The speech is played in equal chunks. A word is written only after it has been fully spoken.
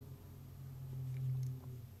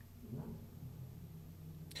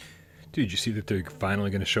Dude, you see that they're finally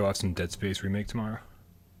going to show off some Dead Space remake tomorrow?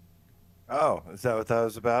 Oh, is that what that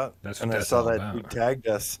was about? That's what And I that's saw all that dude about. tagged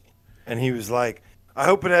us, and he was like, "I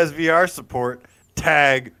hope it has VR support."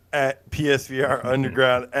 Tag at PSVR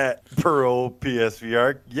Underground at Pearl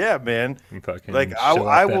PSVR. Yeah, man. And Like fucking I, show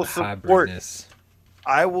I off that will high support. brightness.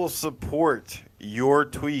 I will support your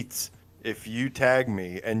tweets if you tag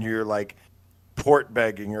me and you're like port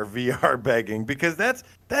begging or VR begging because that's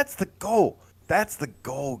the goal. That's the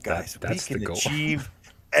goal, guys. We That's the can goal. achieve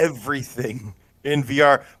everything in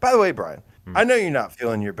VR. By the way, Brian, I know you're not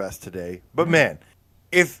feeling your best today, but man,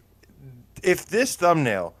 if if this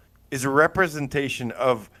thumbnail is a representation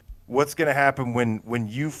of what's going to happen when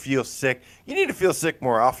you feel sick, you need to feel sick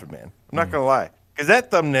more often, man. I'm not going to lie, because that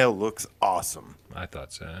thumbnail looks awesome. I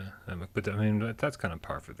thought so. But I mean, that's kind of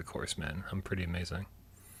par for the course, man. I'm pretty amazing.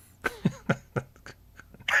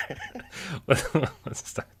 Let's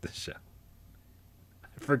start the show.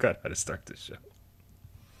 I forgot how to start this show.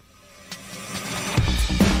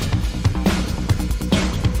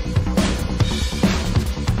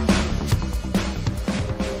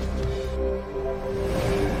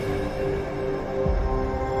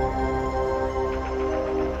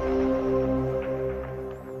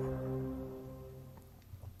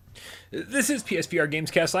 This is PSVR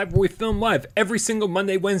Gamescast Live, where we film live every single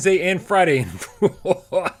Monday, Wednesday, and Friday.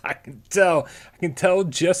 I can tell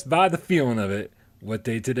just by the feeling of it what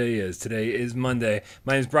day today is. Today is Monday.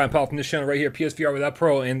 My name is Brian Paul from this channel right here, PSVR Without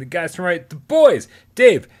Pro, and the guys from right, the boys,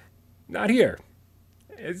 Dave, not here.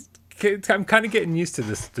 I'm kind of getting used to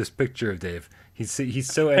this picture of Dave.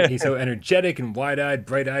 He's so energetic and wide-eyed,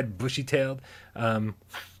 bright-eyed, bushy-tailed, right?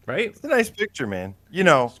 It's a nice picture, man. You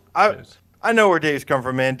know, I know where Dave's come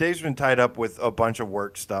from, man. Dave's been tied up with a bunch of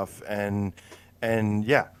work stuff, and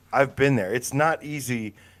yeah, I've been there. It's not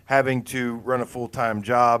easy having to run a full-time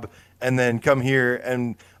job and then come here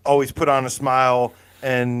and always put on a smile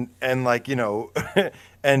and like, you know,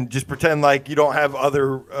 and just pretend like you don't have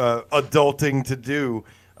other adulting to do.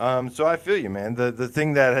 So I feel you, man. The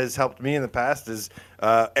thing that has helped me in the past is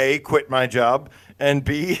A, quit my job, and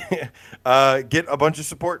B, get a bunch of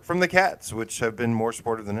support from the cats, which have been more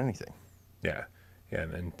supportive than anything. Yeah,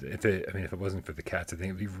 man. If it wasn't for the cats, I think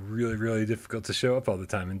it'd be really, really difficult to show up all the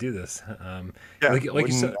time and do this. Yeah, Like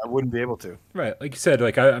you said, I wouldn't be able to. right? Like you said,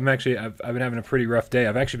 like I've been having a pretty rough day.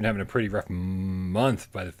 I've actually been having a pretty rough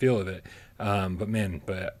month by the feel of it.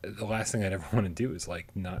 But the last thing I'd ever want to do is like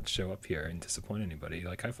not show up here and disappoint anybody.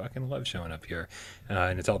 Like I fucking love showing up here,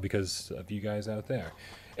 and it's all because of you guys out there.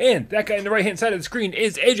 And that guy on the right hand side of the screen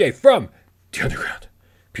is AJ from the Underground,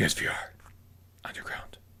 PSVR Underground.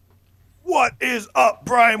 What is up,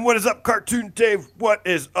 Brian? What is up, Cartoon Dave? What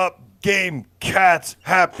is up, Game Cats?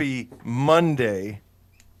 Happy Monday.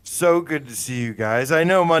 So good to see you guys. I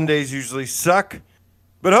know Mondays usually suck,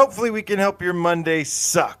 but hopefully we can help your Monday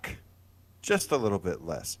suck just a little bit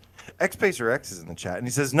less. XPacerX is in the chat, and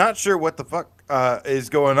he says, not sure what the fuck is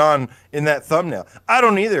going on in that thumbnail. I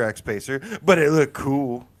don't either, XPacer, but it looked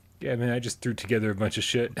cool. Yeah, man, I just threw together a bunch of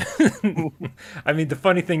shit. I mean, the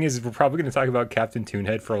funny thing is we're probably going to talk about Captain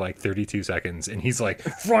Toonhead for like 32 seconds, and he's like,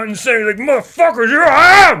 front and center, like, motherfuckers, here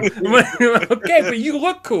I am! I'm like, okay, but you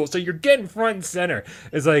look cool, so you're getting front and center.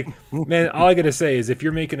 It's like, man, all I got to say is if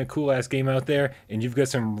you're making a cool-ass game out there, and you've got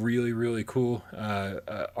some really, really cool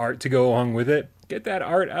art to go along with it, get that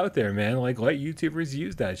art out there, man. Like, let YouTubers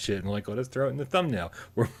use that shit, and like, let us throw it in the thumbnail.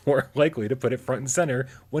 We're more likely to put it front and center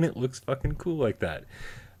when it looks fucking cool like that.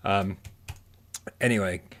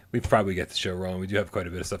 Anyway, we probably get the show rolling. We do have quite a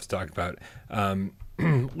bit of stuff to talk about. A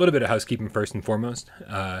little bit of housekeeping first and foremost.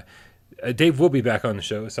 Dave will be back on the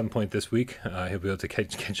show at some point this week. He'll be able to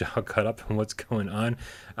catch you all caught up on what's going on.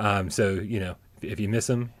 So, you know, if you miss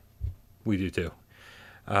him, we do too.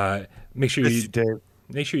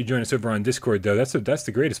 Make sure you join us over on Discord, though. That's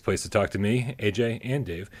the greatest place to talk to me, AJ, and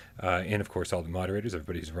Dave, and of course all the moderators,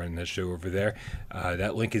 everybody who's running that show over there.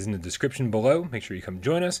 That link is in the description below. Make sure you come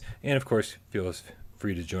join us, and of course feel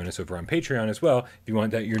free to join us over on Patreon as well if you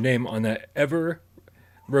want your name on that ever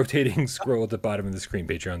rotating scroll at the bottom of the screen.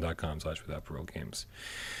 Patreon.com/withoutparolegames.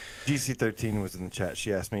 GC13 was in the chat.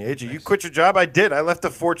 She asked me, AJ, you quit your job? I did. I left a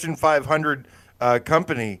Fortune 500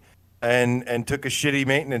 company and took a shitty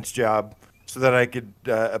maintenance job so that I could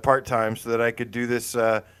part-time so that I could do this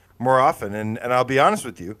more often. And I'll be honest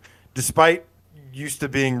with you, despite used to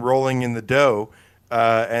being rolling in the dough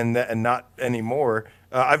and not anymore,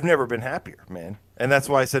 I've never been happier, man. And that's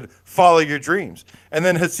why I said, follow your dreams. And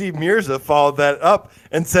then Hasib Mirza followed that up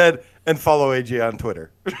and said, and follow AJ on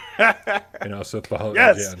Twitter. And also follow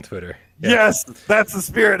AJ on Twitter. Yeah. Yes, that's the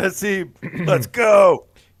spirit, Hasib. Let's go.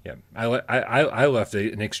 Yeah, I left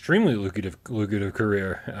an extremely lucrative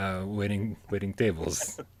career waiting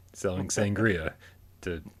tables, selling sangria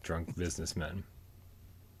to drunk businessmen.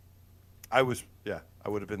 I would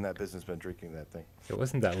have been that businessman drinking that thing. It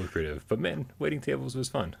wasn't that lucrative, but man, waiting tables was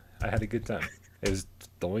fun. I had a good time. It was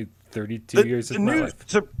only 32 years The of my news, life.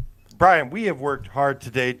 so Brian, we have worked hard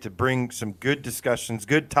today to bring some good discussions,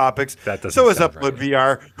 good topics. That doesn't So has sound Upload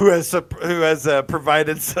right. VR, who has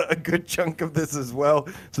provided a good chunk of this as well.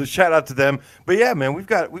 So shout out to them. But yeah, man, we've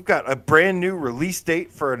got a brand new release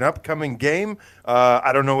date for an upcoming game.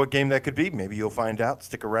 I don't know what game that could be. Maybe you'll find out.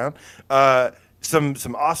 Stick around.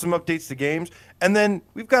 Some awesome updates to games, and then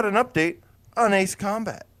we've got an update on Ace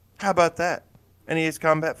Combat. How about that? Any Ace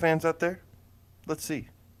Combat fans out there? Let's see.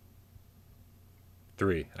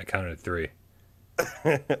 3. I counted 3.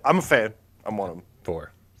 I'm a fan. I'm one of them.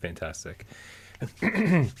 4. Fantastic.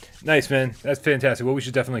 Nice, man. That's fantastic. Well, we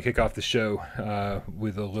should definitely kick off the show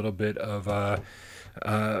with a little bit of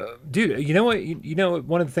dude, you know what? You know,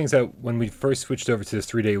 one of the things that when we first switched over to this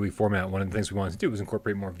 3-day-a-week format, one of the things we wanted to do was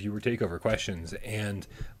incorporate more viewer takeover questions, and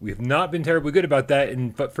we have not been terribly good about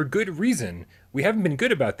that. But for good reason, we haven't been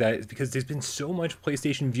good about that is because there's been so much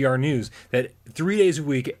PlayStation VR news that 3 days a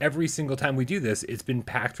week, every single time we do this, it's been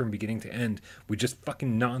packed from beginning to end. We just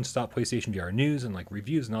fucking nonstop PlayStation VR news and like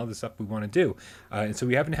reviews and all this stuff we want to do, and so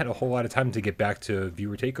we haven't had a whole lot of time to get back to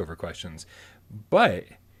viewer takeover questions, but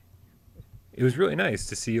it was really nice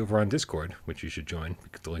to see over on Discord, which you should join.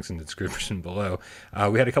 The link's in the description below.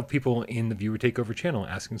 We had a couple people in the Viewer Takeover channel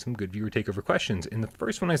asking some good Viewer Takeover questions. And the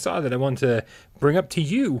first one I saw that I wanted to bring up to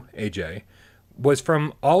you, AJ, was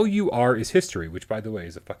from All You Are Is History, which, by the way,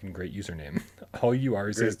 is a fucking great username. All You Are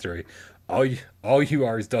Is History. All you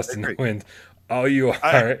are is dust in the wind. All you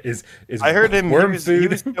are is I heard him. worm He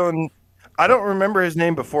food. was doing. I don't remember his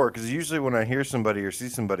name before because usually when I hear somebody or see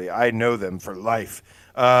somebody, I know them for life.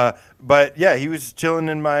 But yeah, he was chilling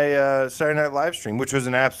in my Saturday Night live stream, which was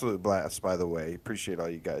an absolute blast, by the way. Appreciate all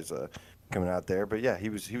you guys coming out there. But yeah, he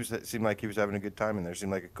was seemed like he was having a good time in there.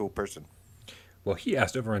 Seemed like a cool person. Well, he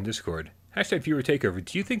asked over on Discord, #viewer takeover,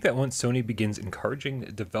 do you think that once Sony begins encouraging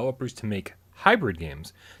developers to make hybrid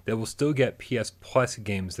games, that we'll still get PS Plus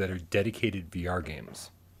games that are dedicated VR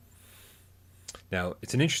games? Now,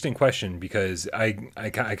 it's an interesting question because I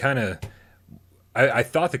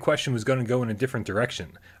thought the question was going to go in a different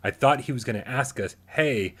direction. I thought he was going to ask us,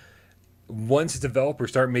 hey, once developers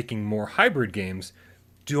start making more hybrid games,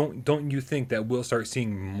 don't you think that we'll start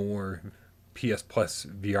seeing more PS Plus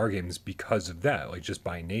VR games because of that, like just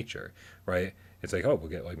by nature, right? It's like, oh, we'll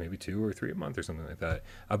get like maybe 2 or 3 a month or something like that.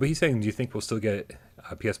 But he's saying, do you think we'll still get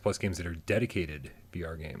PS Plus games that are dedicated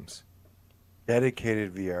VR games?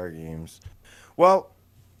 Dedicated VR games. Well,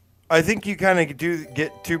 I think you kind of do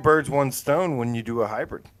get 2 birds, 1 stone when you do a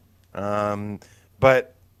hybrid.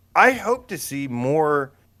 But I hope to see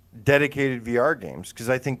more dedicated VR games because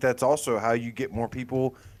I think that's also how you get more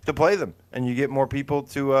people to play them and you get more people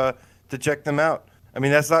to check them out. I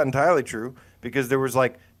mean, that's not entirely true because there was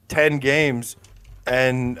like 10 games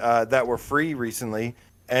and that were free recently.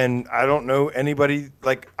 And I don't know anybody,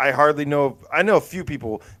 like I hardly know, I know a few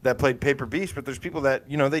people that played Paper Beast, but there's people that,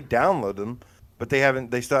 you know, they download them, but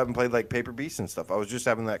they still haven't played like Paper Beast and stuff. I was just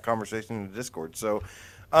having that conversation in the Discord. So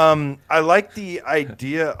I like the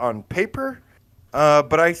idea on paper,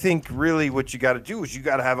 but I think really what you got to do is you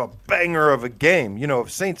got to have a banger of a game. You know,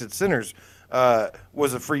 if Saints and Sinners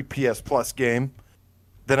was a free PS Plus game,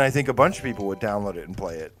 then I think a bunch of people would download it and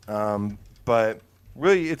play it. But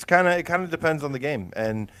really, it kind of depends on the game.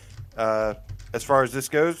 And as far as this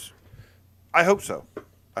goes, I hope so.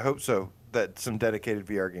 I hope so that some dedicated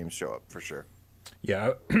VR games show up for sure.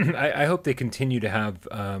 Yeah, I hope they continue to have,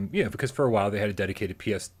 because for a while they had a dedicated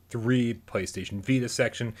PS3, PlayStation Vita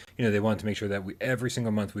section. You know, they wanted to make sure that every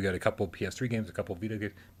single month we got a couple PS3 games, a couple Vita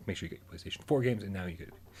games, make sure you get PlayStation 4 games, and now you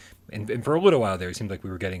get, and for a little while there, it seemed like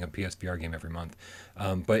we were getting a PSVR game every month.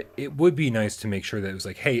 But it would be nice to make sure that it was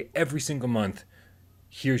like, hey, every single month,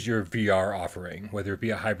 here's your VR offering, whether it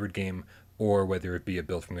be a hybrid game or whether it be a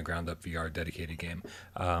built from the ground up VR dedicated game.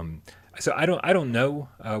 So I don't know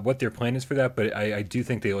what their plan is for that, but I do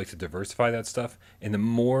think they like to diversify that stuff. And the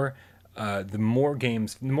more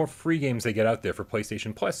games, the more free games they get out there for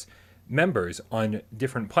PlayStation Plus members on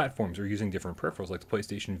different platforms or using different peripherals like the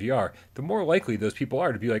PlayStation VR, the more likely those people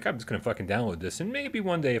are to be like, I'm just going to fucking download this. And maybe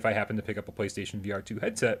one day if I happen to pick up a PlayStation VR 2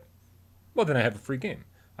 headset, well, then I have a free game.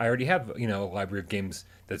 I already have, a library of games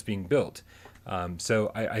that's being built.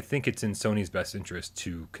 So I think it's in Sony's best interest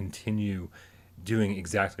to continue doing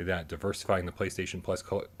exactly that, diversifying the PlayStation Plus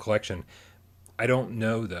collection. I don't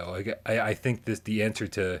know, though. I think the answer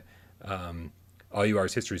to All You Are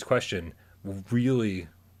Is History's question will really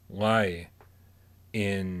lie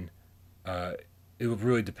in. It will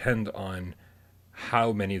really depend on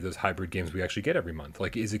how many of those hybrid games we actually get every month.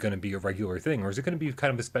 Like, is it going to be a regular thing, or is it going to be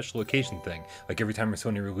kind of a special occasion thing? Like, every time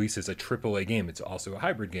Sony releases a AAA game, it's also a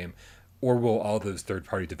hybrid game, or will all those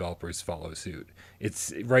third-party developers follow suit?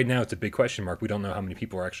 It's right now it's a big question mark. We don't know how many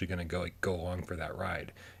people are actually going to go along for that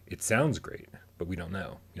ride. It sounds great, but we don't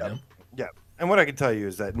know. You know? Yeah. And what I can tell you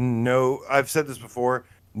is that I've said this before,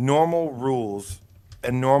 normal rules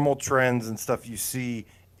and normal trends and stuff you see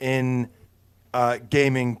in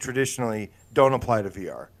gaming traditionally don't apply to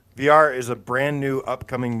VR. VR is a brand new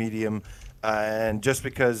upcoming medium, and just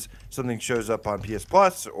because something shows up on PS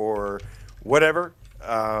Plus or whatever,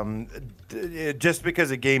 just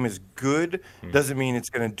because a game is good doesn't mean it's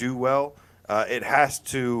going to do well. It has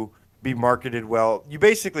to be marketed well. You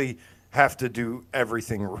basically have to do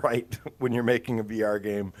everything right when you're making a VR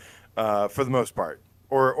game, for the most part,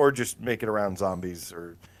 or just make it around zombies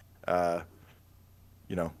or, I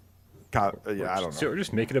don't know. So we're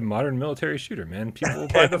just making a modern military shooter, man. People will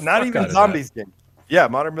buy the Not fuck even out of zombies games. Yeah,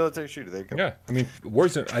 modern military shooter. There you go. Yeah, I mean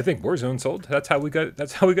Warzone. I think Warzone sold. That's how we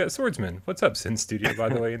got Swordsman. What's up, Sin Studio? By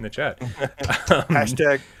the way, in the chat.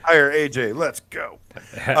 Hashtag hire AJ. Let's go.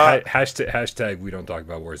 Hashtag we don't talk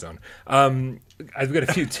about Warzone. I've got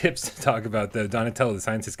a few tips to talk about. The Donatello, the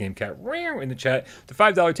Scientist Game Cat, in the chat. The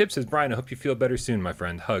 $5 tip says, Brian, I hope you feel better soon, my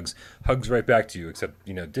friend. Hugs right back to you. Except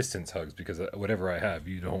distance hugs, because whatever I have,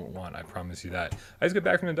 you don't want. I promise you that. I just got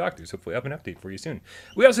back from the doctors. Hopefully, I have an update for you soon.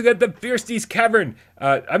 We also got the Beerstees Cavern.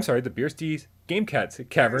 I'm sorry, the Beerstees Game Cats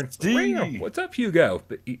Cavern. What's up, Hugo?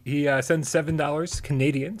 But he sends $7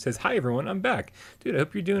 Canadian. Says, hi everyone, I'm back, dude. I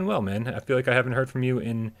hope you're doing well, man. I feel like I haven't heard from you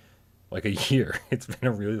in like a year. It's been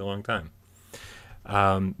a really long time.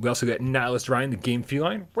 We also got Nihilist Ryan, the Game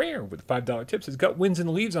Feline, with the $5 tips. Has got Winds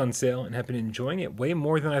and Leaves on sale and have been enjoying it way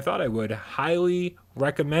more than I thought I would. Highly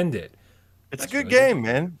recommend it. It's a good game,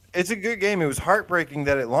 man. It's a good game. It was heartbreaking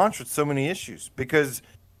that it launched with so many issues because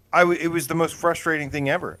it was the most frustrating thing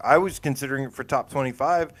ever. I was considering it for top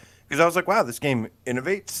 25 because I was like, wow, this game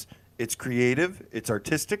innovates. It's creative. It's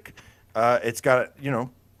artistic. It's got, a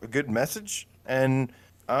good message. And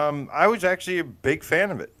I was actually a big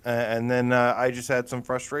fan of it. And then I just had some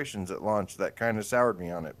frustrations at launch that kind of soured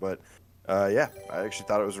me on it. But, I actually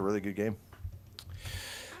thought it was a really good game.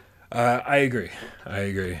 I agree.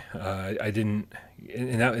 I didn't,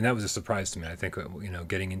 and that was a surprise to me. I think,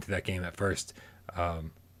 getting into that game at first,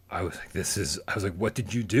 I was like, what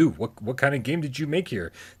did you do? What kind of game did you make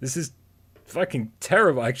here? This is fucking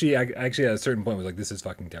terrible. Actually, I at a certain point was like, this is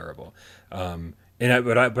fucking terrible. But I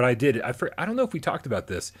don't know if we talked about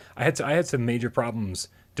this. I had some major problems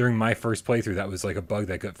during my first playthrough. That was like a bug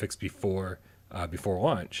that got fixed before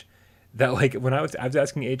launch. That like when I was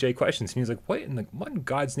asking AJ questions, and he was like, what in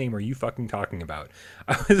God's name are you fucking talking about?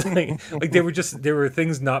 I was like there were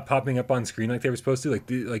things not popping up on screen like they were supposed to.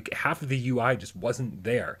 Like half of the UI just wasn't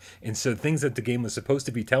there, and so things that the game was supposed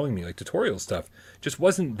to be telling me, like tutorial stuff, just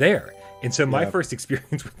wasn't there. And so my first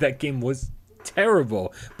experience with that game was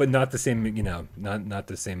terrible, but not the same, not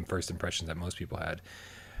the same first impressions that most people had.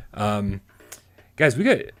 Guys, we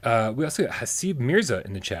also got Hasib Mirza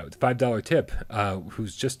in the chat with $5 tip, who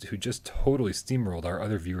just totally steamrolled our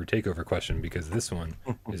other viewer takeover question because this one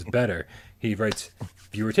is better. He writes,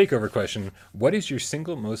 viewer takeover question: what is your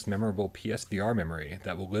single most memorable PSVR memory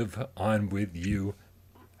that will live on with you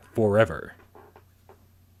forever?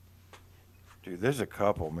 Dude, there's a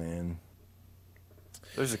couple, man.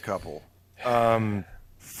 There's a couple.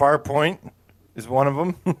 Farpoint is one of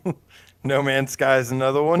them. No Man's Sky is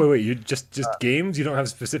another one. Wait, you just games? You don't have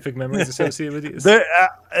specific memories associated with these?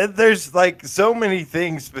 There's like so many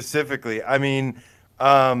things specifically. I mean,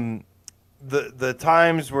 the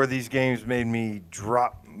times where these games made me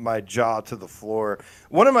drop my jaw to the floor.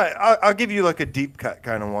 I'll give you like a deep cut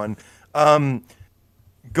kind of one.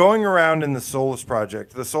 Going around in the Solus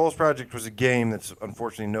Project. The Solus Project was a game that's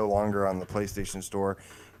unfortunately no longer on the PlayStation Store.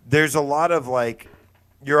 There's a lot of like,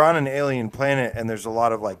 you're on an alien planet and there's a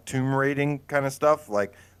lot of like tomb raiding kind of stuff,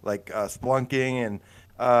 like spelunking, and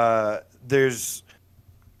there's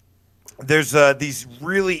these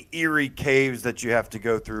really eerie caves that you have to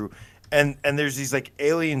go through, and there's these like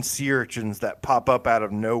alien sea urchins that pop up out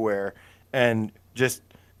of nowhere and just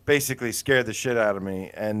basically scare the shit out of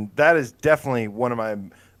me. And that is definitely one of my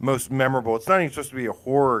most memorable. It's not even supposed to be a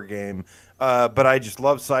horror game, but I just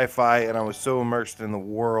love sci-fi and I was so immersed in the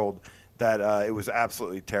world that it was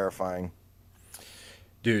absolutely terrifying.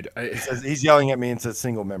 Dude, he's yelling at me and says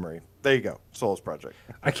single memory. There you go. Solus Project.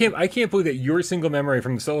 I can't believe that your single memory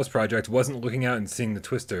from the Solus Project wasn't looking out and seeing the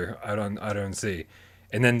Twister out on sea.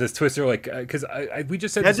 And then this Twister, like, because we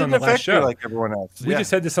just said That this on didn't the last affect you show. like everyone else. We Yeah. just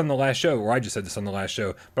said this on the last show, or I just said this on the last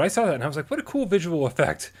show. But I saw that and I was like, what a cool visual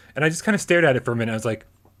effect. And I just kind of stared at it for a minute. I was like,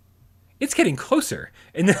 it's getting closer.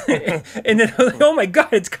 And then, and then I was like, oh my God,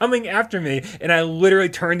 it's coming after me. And I literally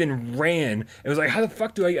turned and ran. It was like, how the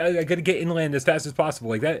fuck do I got to get inland as fast as possible?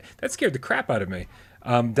 Like that scared the crap out of me.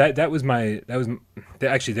 Actually,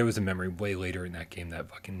 there was a memory way later in that game that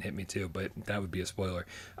fucking hit me too, but that would be a spoiler.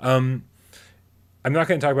 I'm not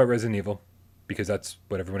going to talk about Resident Evil because that's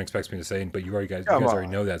what everyone expects me to say. But you guys already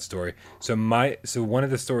know that story. So one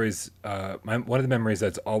of the stories, one of the memories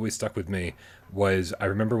that's always stuck with me was I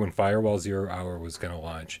remember when Firewall Zero Hour was going to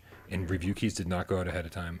launch, and review keys did not go out ahead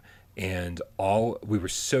of time. And we were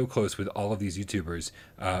so close with all of these YouTubers,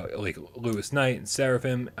 like Lewis Knight and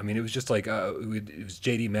Seraphim. I mean, it was just like it was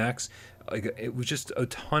JD Max. Like it was just a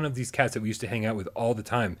ton of these cats that we used to hang out with all the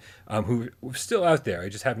time, who were still out there. I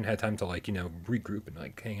just haven't had time to regroup and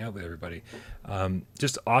like hang out with everybody.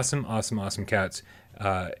 Just awesome cats.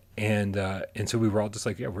 And so we were all just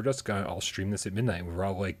like, yeah, we're just gonna all stream this at midnight. We were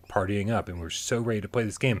all like partying up, and we're so ready to play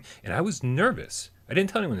this game. And I was nervous. I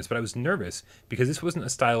didn't tell anyone this, but I was nervous because this wasn't a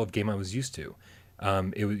style of game I was used to.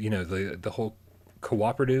 It was, the whole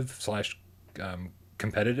cooperative /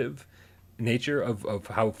 competitive nature of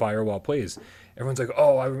how Firewall plays. Everyone's like,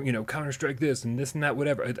 oh, Counter-Strike this and that,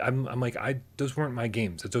 whatever. I'm like, those weren't my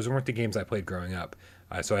games. Those weren't the games I played growing up.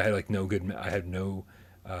 So I had like I was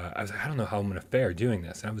like, I don't know how I'm gonna fare doing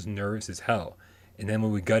this. And I was nervous as hell. And then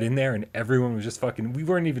when we got in there and everyone was just fucking, we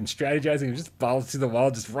weren't even strategizing. It was just balls to the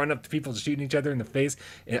wall, just run up to people, shooting each other in the face.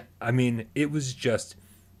 And, I mean, it was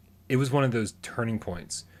one of those turning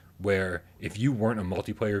points where if you weren't a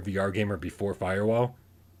multiplayer VR gamer before Firewall,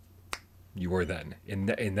 you were then. And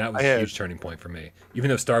that was a huge turning point for me. Even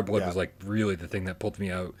though Starblood was like really the thing that pulled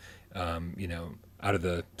me out, out of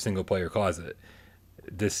the single player closet.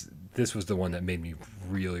 This was the one that made me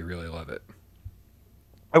really, really love it.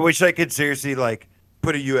 I wish I could seriously like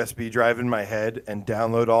put a USB drive in my head and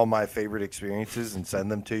download all my favorite experiences and send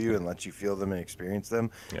them to you and let you feel them and experience them,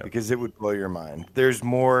 because it would blow your mind. There's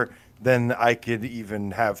more than I could even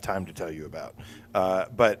have time to tell you about.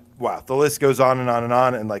 But wow, the list goes on and on and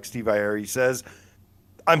on. And like Steve Ieri says,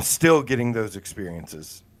 I'm still getting those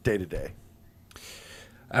experiences day to day.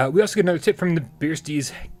 We also get another tip from the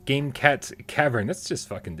Beerstees Game Cat Cavern. That's just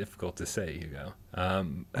fucking difficult to say, Hugo.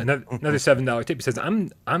 Another $7 tip. He says,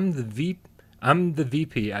 I'm the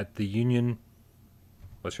VP at the Union.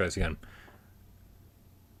 Let's try this again.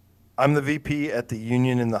 I'm the VP at the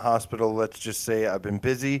Union in the hospital. Let's just say I've been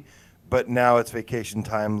busy, but now it's vacation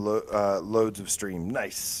time. Loads of stream.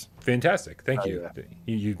 Nice. Fantastic. Thank you. Yeah.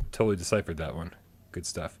 You totally deciphered that one. Good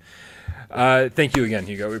stuff. Thank you again,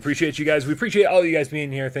 Hugo. We appreciate you guys. We appreciate all you guys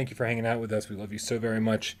being here. Thank you for hanging out with us. We love you so very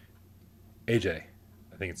much. AJ,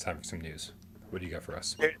 I think it's time for some news. What do you got for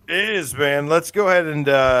us? It is, man. Let's go ahead and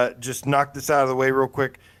just knock this out of the way real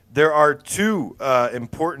quick. There are two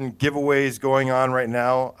important giveaways going on right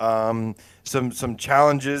now. Some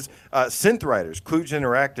challenges. Synth Riders, Kludge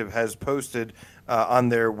Interactive has posted on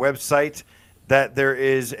their website that there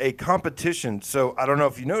is a competition. So I don't know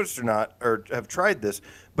if you noticed or not, or have tried this,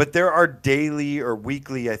 but there are daily or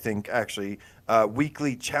weekly, I think actually,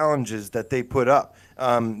 weekly challenges that they put up.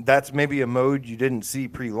 That's maybe a mode you didn't see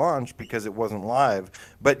pre-launch because it wasn't live.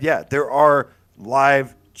 But yeah, there are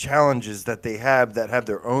live challenges that they have that have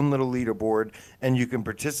their own little leaderboard and you can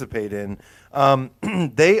participate in.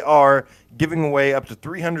 They are giving away up to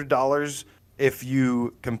 $300 if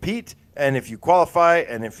you compete and if you qualify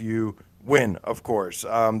and if you win, of course.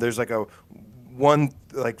 There's like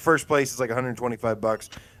first place is like $125,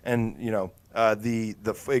 and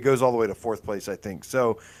it goes all the way to fourth place, I think.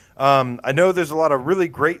 So I know there's a lot of really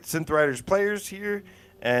great Synth Riders players here,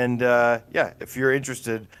 and if you're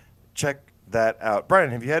interested, check that out.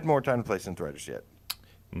 Brian, have you had more time to play Synth Riders yet?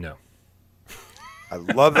 No. I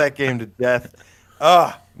love that game to death.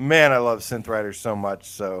 Oh man, I love Synth Riders so much.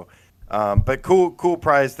 So. But cool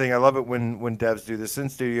prize thing. I love it when devs do this.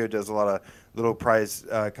 Synth Studio does a lot of little prize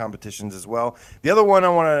competitions as well. The other one I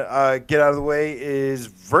want to get out of the way is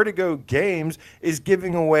Vertigo Games is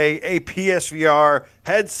giving away a PSVR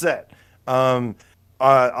headset. On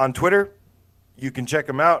Twitter, you can check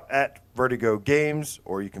them out at Vertigo Games,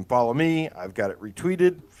 or you can follow me. I've got it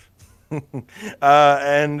retweeted.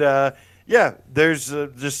 Yeah, there's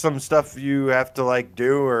just some stuff you have to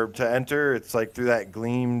do or to enter. It's like through that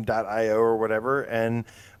Gleam.io or whatever. And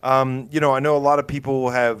I know a lot of people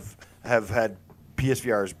have had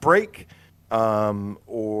PSVRs break,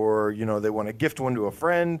 or they want to gift one to a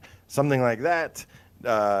friend, something like that.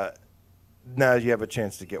 Now you have a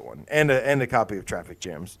chance to get one and a copy of Traffic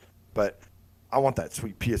Jams. But I want that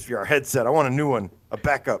sweet PSVR headset. I want a new one, a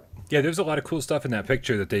backup. Yeah, there's a lot of cool stuff in that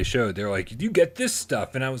picture that they showed. They're like, "You get this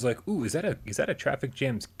stuff," and I was like, "Ooh, is that a Traffic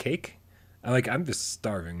Jams cake?" I'm just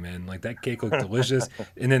starving, man. Like that cake looked delicious,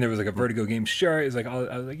 and then there was like a Vertigo game shirt. It's like,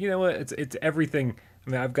 I was like, you know what? It's everything. I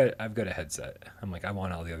mean, I've got a headset. I'm like, I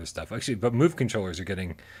want all the other stuff actually, but Move controllers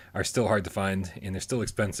are still hard to find, and they're still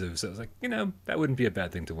expensive. So I was like, that wouldn't be a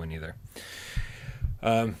bad thing to win either.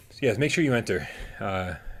 So yeah, make sure you enter.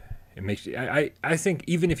 It makes I think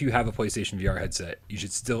even if you have a PlayStation VR headset, you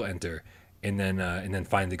should still enter, and then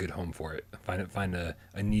find a good home for it. Find a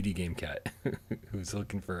needy game cat who's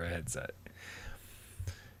looking for a headset.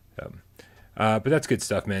 But that's good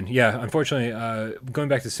stuff, man. Yeah, unfortunately, going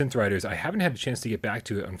back to Synth Riders, I haven't had a chance to get back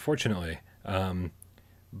to it, unfortunately.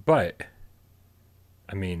 But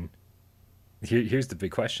I mean, here's the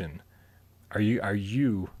big question: Are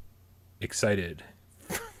you excited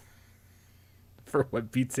for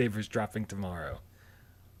what Beat Saber's dropping tomorrow?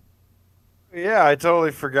 Yeah, I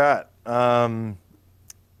totally forgot. No,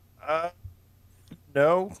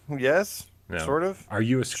 yes, No. sort of. Are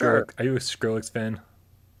you a Sure. Are you a Skrillex fan?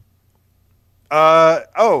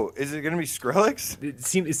 Oh, is it gonna be Skrillex? It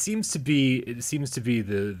seems to be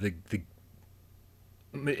the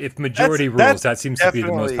if majority That's rules, that seems to be the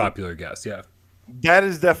most definitely popular guess. Yeah. that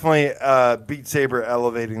is definitely Beat Saber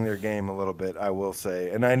elevating their game a little bit, I will say,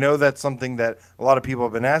 and I know that's something that a lot of people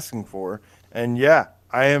have been asking for. And yeah,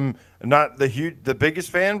 I am not the biggest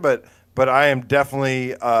fan, but I am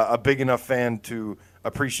definitely a big enough fan to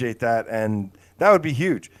appreciate that, and that would be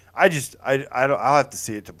huge. I don't, I'll have to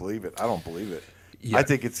see it to believe it. I don't believe it. Yeah. I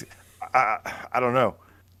think it's I don't know.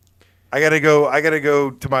 I gotta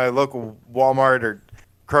go to my local Walmart or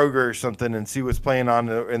Kroger or something and see what's playing on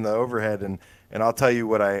in the overhead, and I'll tell you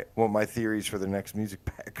what my theories for the next music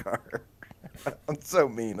pack are. I'm so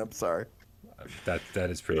mean. I'm sorry. That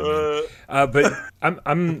is pretty mean. But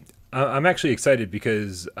I'm actually excited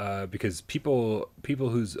because people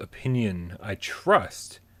whose opinion I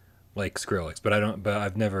trust, like Skrillex, but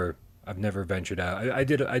I've never ventured out. I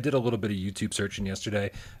did a little bit of YouTube searching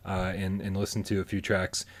yesterday, and listened to a few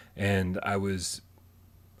tracks, and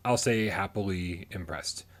I'll say happily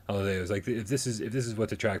impressed. Although it was like, if this is what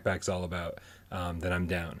the track back's all about, then I'm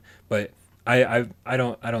down. But I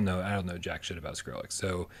don't know jack shit about Skrillex.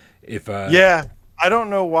 So if Yeah, I don't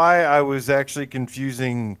know why I was actually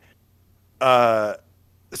confusing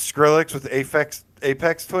Skrillex with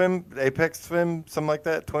Apex Twin, something like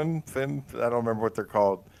that. Twin Fim. I don't remember what they're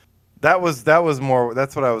called. That was more.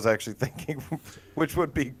 That's what I was actually thinking, which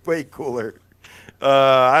would be way cooler.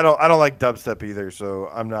 I don't like dubstep either, so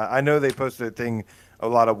I'm not. I know they posted a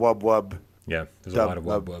lot of wub wub. yeah, there's a lot of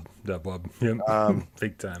dub wub. Yep.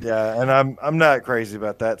 Big time. Yeah, and I'm not crazy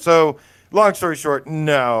about that. So long story short,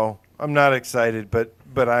 no, I'm not excited, but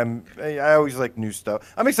I always like new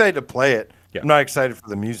stuff. I'm excited to play it. Yeah. I'm not excited for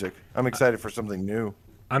the music. I'm excited for something new.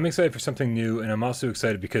 I'm excited for something new, and I'm also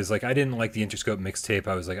excited because like I didn't like the Interscope mixtape.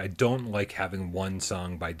 I was like, I don't like having one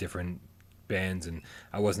song by different bands, and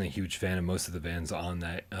I wasn't a huge fan of most of the bands on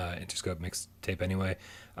that Interscope mixtape anyway.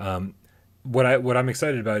 What I'm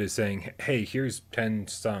excited about is saying, hey, here's 10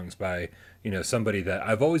 songs by somebody that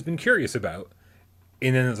I've always been curious about,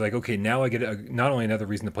 and then it's like, okay, now I get not only another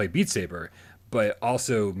reason to play Beat Saber, but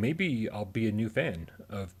also maybe I'll be a new fan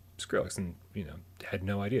of Skrillex, and had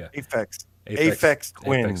no idea. Aphex Twin.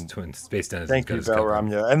 Aphex Twin. Space Denizens. Thank you, got his cover.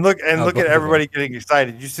 Valramya. And look at everybody getting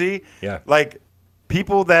excited. You see? Yeah. Like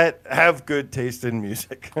people that have good taste in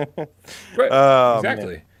music. Right. Oh,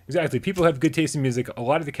 Exactly. man. Exactly. People have good taste in music. A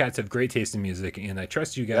lot of the cats have great taste in music, and I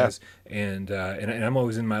trust you guys. And I'm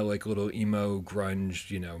always in my like little emo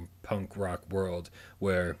grunge, punk rock world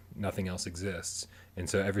where nothing else exists. And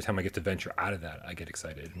so every time I get to venture out of that, I get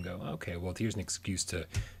excited and go, okay, well, here's an excuse to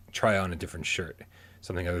try on a different shirt,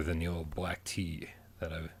 something other than the old black tee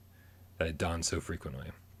that I don so frequently.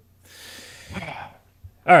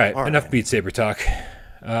 All right, enough Beat Saber talk.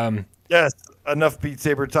 Yes, enough Beat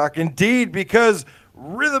Saber talk indeed, because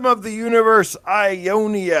Rhythm of the Universe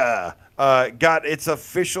Ionia got its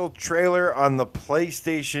official trailer on the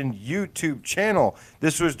PlayStation YouTube channel.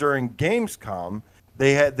 This was during Gamescom.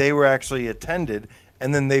 They were actually attended,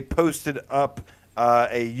 and then they posted up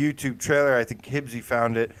a YouTube trailer. I think Hibbsy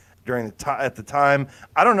found it at the time.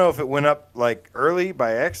 I don't know if it went up like early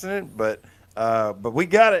by accident, but we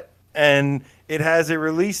got it, and it has a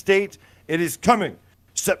release date. It is coming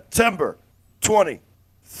September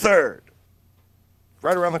 23rd,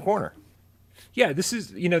 right around the corner. Yeah, this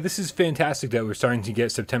is fantastic that we're starting to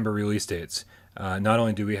get September release dates. Not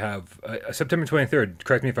only do we have September 23rd,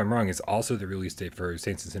 correct me if I'm wrong, is also the release date for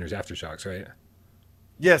Saints and Sinners Aftershocks, right?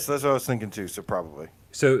 Yes, that's what I was thinking too. So probably.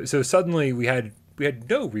 So suddenly we had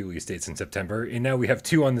no release dates in September, and now we have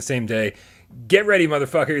two on the same day. Get ready,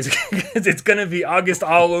 motherfuckers, because it's gonna be August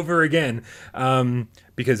all over again.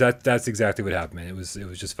 Because that's exactly what happened, man. It was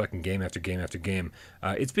just fucking game after game after game.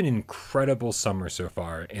 It's been an incredible summer so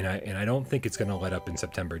far, and I don't think it's gonna let up in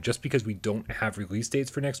September. Just because we don't have release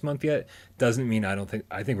dates for next month yet doesn't mean I think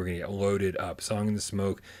we're gonna get loaded up. Song in the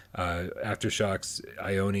Smoke, Aftershocks,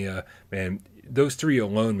 Ionia, man. Those three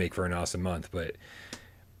alone make for an awesome month, but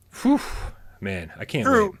whew, man, I can't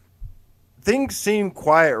True. wait. Things seem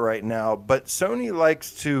quiet right now, but Sony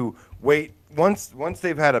likes to wait once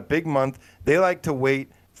they've had a big month, they like to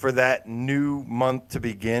wait for that new month to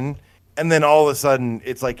begin, and then all of a sudden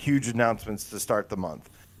it's like huge announcements to start the month.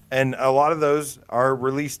 And a lot of those are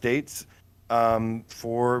release dates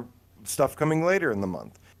for stuff coming later in the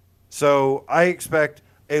month. So I expect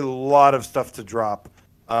a lot of stuff to drop.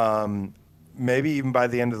 Maybe even by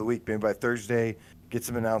the end of the week, maybe by Thursday, get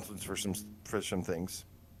some announcements for some things.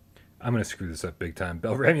 I'm gonna screw this up big time.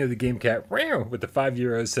 Belramio the Game Cat with the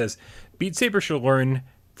 €5 says Beat Saber should learn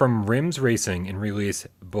from Rims Racing and release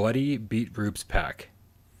Bloody Beetroots pack.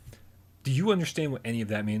 Do you understand what any of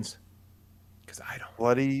that means? Because I don't.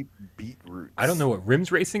 Bloody beetroots. I don't know what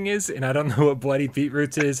Rims Racing is, and I don't know what Bloody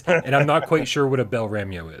Beetroots is, and I'm not quite sure what a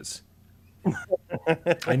Belramio is.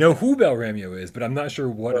 I know who Belramio is, but I'm not sure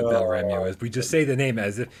what a Belramio is. We just say the name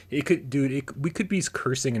as if it could, dude. We could be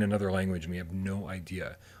cursing in another language, and we have no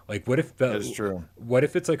idea. Like, what if That's true. What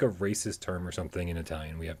if it's like a racist term or something in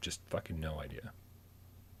Italian? We have just fucking no idea.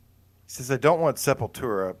 He says, I don't want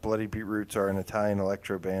Sepultura. Bloody Beetroots are an Italian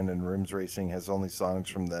electro band, and Rims Racing has only songs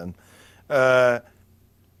from them. I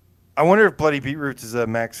wonder if Bloody Beetroots is a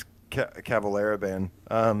Max Cavalera band.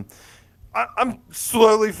 I'm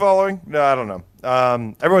slowly following. No, I don't know.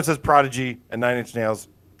 Everyone says Prodigy and Nine Inch Nails.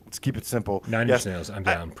 Let's keep it simple. Nine Inch Nails, I'm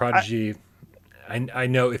down. Prodigy. I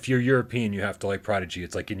know if you're European, you have to like Prodigy.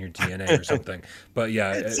 It's like in your DNA or something. But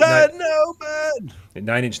yeah, It's no man.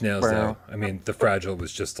 Nine Inch Nails, Bro. though. I mean, The Fragile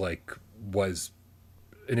was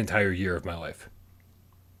an entire year of my life.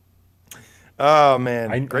 Oh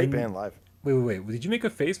man, great band live. Wait. Did you make a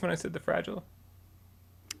face when I said The Fragile?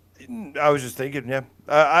 I was just thinking, yeah.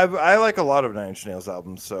 I like a lot of Nine Inch Nails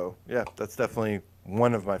albums, so yeah, that's definitely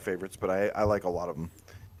one of my favorites. But I like a lot of them.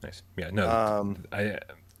 Nice. Yeah. No.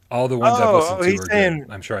 All the ones I've listened to are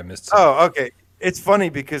good. I'm sure I missed some. Oh, okay. It's funny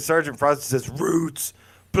because Sergeant Frost says roots,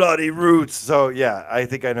 bloody roots. So yeah, I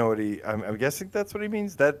think I know what I'm guessing that's what he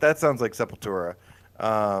means. That sounds like Sepultura,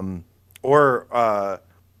 or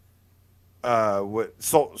what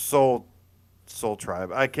Soul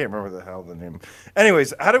Tribe. I can't remember the hell the name.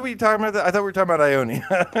 Anyways, how did we talk about that? I thought we were talking about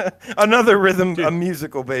Ionia, another rhythm, a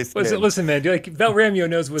musical based. Listen, man. Like Belramio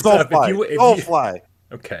knows what's Soulfly. up. Soulfly.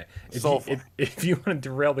 Okay. If you want to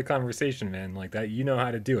derail the conversation, man, like that, you know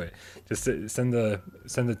how to do it. Just send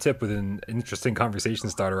the tip with an interesting conversation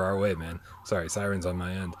starter our way, man. Sorry, sirens on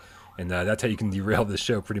my end, and that's how you can derail this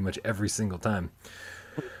show pretty much every single time,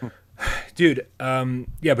 dude.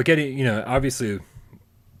 Yeah, but obviously,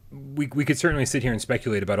 we could certainly sit here and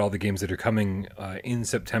speculate about all the games that are coming in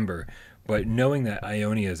September, but knowing that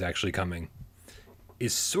Ionia is actually coming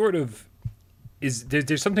is sort of.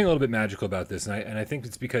 There's something a little bit magical about this, and I think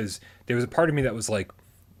it's because there was a part of me that was like,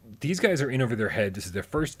 these guys are in over their head. This is their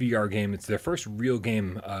first VR game. It's their first real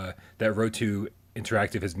game that Road2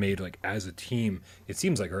 Interactive has made like as a team. It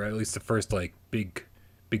seems like, or at least the first like big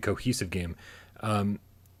cohesive game.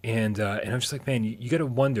 And I'm just like, man, you got to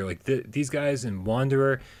wonder like these guys and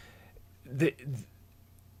Wanderer, they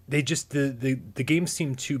just the games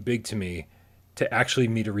seem too big to me to actually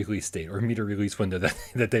meet a release date or meet a release window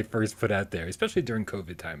that they first put out there, especially during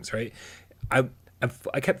COVID times, right? I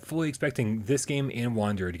kept fully expecting this game and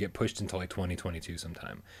Wanderer to get pushed into like 2022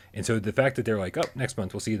 sometime. And so the fact that they're like, oh, next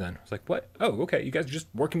month, we'll see you then. I was like, what? Oh, okay. You guys are just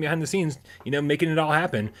working behind the scenes, making it all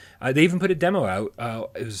happen. They even put a demo out.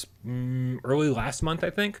 It was early last month,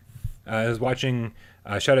 I think. I was watching,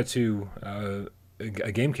 shout out to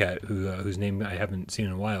a Game Cat whose name I haven't seen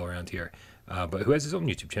in a while around here. But who has his own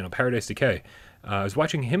YouTube channel, Paradise Decay. I was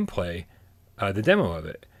watching him play the demo of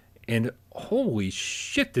it, and holy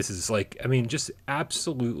shit, this is like, I mean, just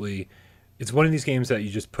absolutely, it's one of these games that you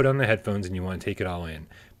just put on the headphones and you want to take it all in,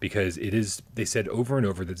 because it is, they said over and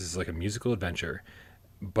over that this is like a musical adventure,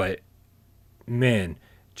 but man,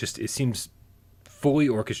 just, it seems fully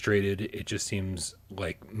orchestrated. It just seems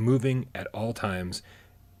like moving at all times.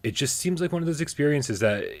 It just seems like one of those experiences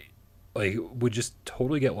that like would just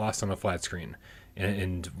totally get lost on a flat screen,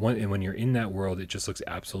 and when you're in that world, it just looks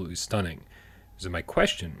absolutely stunning. So my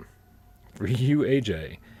question for you,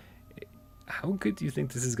 AJ, how good do you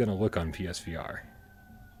think this is going to look on PSVR?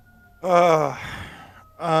 Uh,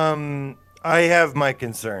 I have my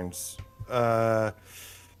concerns. Uh,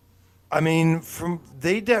 I mean, from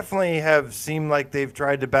they definitely have seemed like they've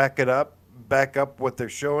tried to back up what they're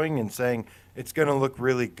showing and saying it's going to look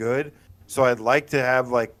really good. So I'd like to have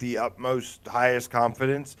like the utmost highest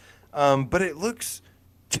confidence, but it looks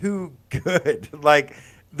too good. Like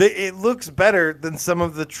it looks better than some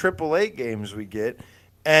of the AAA games we get,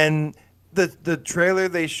 and the trailer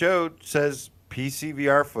they showed says PC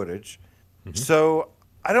VR footage. Hmm. So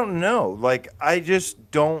I don't know. Like I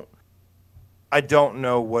don't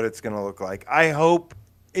know what it's going to look like. I hope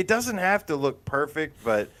it doesn't have to look perfect,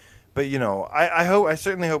 but you know, I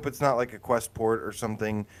certainly hope it's not like a Quest port or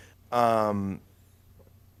something. Um,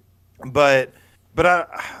 but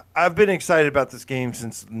I've been excited about this game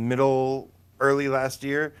since early last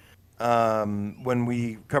year, when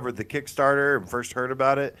we covered the Kickstarter and first heard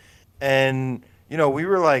about it, and you know, we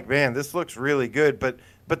were like, man, this looks really good, but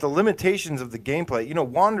the limitations of the gameplay, you know,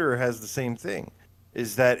 Wanderer has the same thing,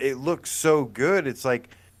 is that it looks so good. It's like,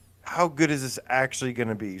 how good is this actually going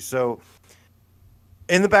to be? So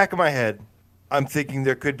in the back of my head, I'm thinking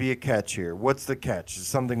there could be a catch here. What's the catch?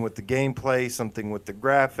 Something with the gameplay, something with the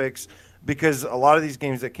graphics, because a lot of these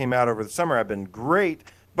games that came out over the summer have been great,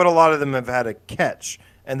 but a lot of them have had a catch,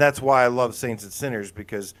 and that's why I love Saints and Sinners,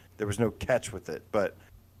 because there was no catch with it. But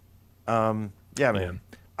yeah, Yeah. man,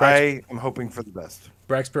 Brax, I am hoping for the best.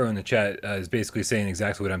 Braxbro in the chat is basically saying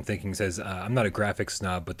exactly what I'm thinking. Says I'm not a graphics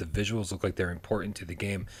snob, but the visuals look like they're important to the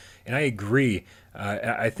game, and I agree.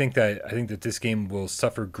 I think that this game will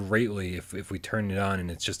suffer greatly if we turn it on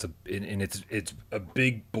and it's just it's a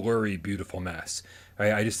big blurry beautiful mess.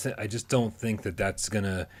 Right? I just don't think that that's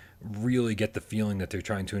gonna really get the feeling that they're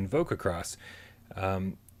trying to invoke across.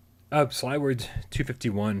 Slyward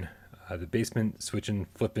 251, the basement switching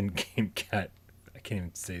flipping game cat. I can't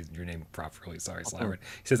even say your name properly. Sorry, Slyward.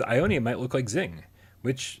 He says Ionia might look like Zing,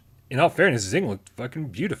 which, in all fairness, Zing looked fucking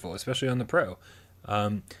beautiful, especially on the Pro.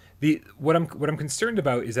 The what I'm concerned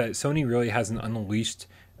about is that Sony really hasn't unleashed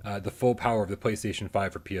the full power of the PlayStation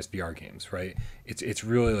 5 for PSVR games, right? It's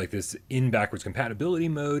really like this in backwards compatibility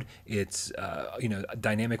mode. It's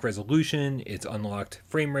dynamic resolution. It's unlocked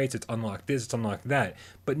frame rates. It's unlocked this. It's unlocked that.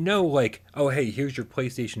 But no, like, oh hey, here's your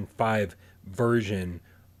PlayStation 5 version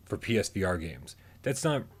for PSVR games. That's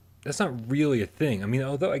not really a thing. I mean,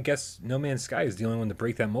 although I guess No Man's Sky is the only one to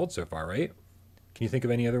break that mold so far, right? Can you think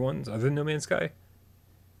of any other ones other than No Man's Sky?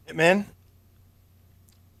 Man,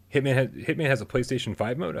 Hitman has a PlayStation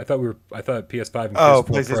 5 mode. I thought PS5 and oh,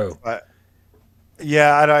 PS4 Pro. PlayStation.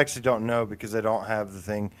 Yeah, actually don't know because I don't have the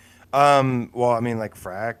thing. Well, I mean, like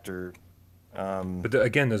Fract or But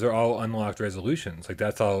again, those are all unlocked resolutions. Like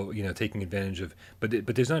that's all taking advantage of. But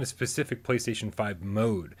there's not a specific PlayStation 5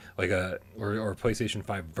 mode, like or PlayStation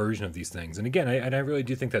 5 version of these things. And again, I really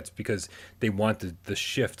do think that's because they want the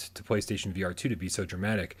shift to PlayStation VR 2 to be so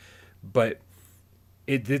dramatic. But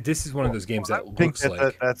this is one of those games I that think looks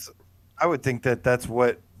like. that's. I would think that that's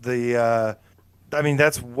what the. I mean,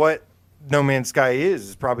 that's what No Man's Sky is.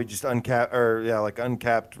 Is probably just uncapped or yeah, like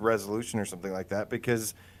uncapped resolution or something like that.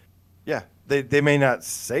 Because yeah, they may not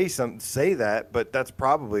say that, but that's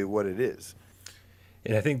probably what it is.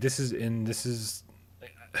 And I think this is.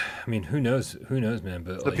 I mean, who knows? Who knows, man?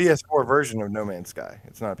 But The like, PS4 version of No Man's Sky.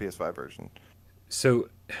 It's not a PS5 version. so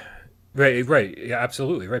right, yeah,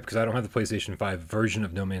 absolutely, right. Because I don't have the PlayStation 5 version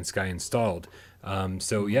of No Man's Sky installed.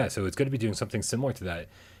 So yeah, so it's going to be doing something similar to that,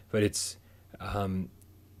 but um,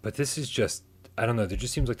 but this is just, I don't know. There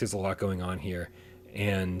just seems like there's a lot going on here,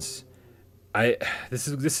 and I this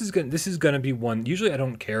is gonna be one. Usually, I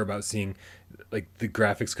don't care about seeing like the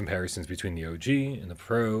graphics comparisons between the OG and the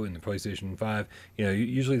Pro and the PlayStation 5.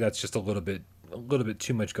 Usually that's just a little bit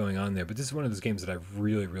too much going on there. But this is one of those games that I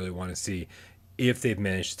really, really want to see if they've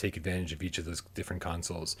managed to take advantage of each of those different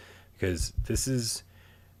consoles, because this is.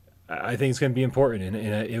 I think it's going to be important, and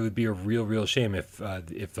it would be a real, real shame if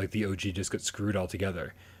like the OG just got screwed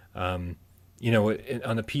altogether. Um,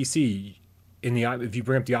 on the PC, if you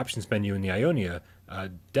bring up the options menu in the Ionia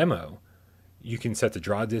demo, you can set the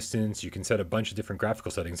draw distance. You can set a bunch of different graphical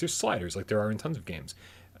settings. There's sliders like there are in tons of games,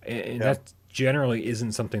 and Yeah. that generally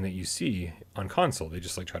isn't something that you see on console. They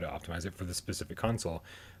just like try to optimize it for the specific console.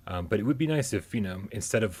 But it would be nice if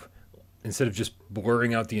instead of just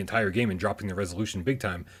blurring out the entire game and dropping the resolution big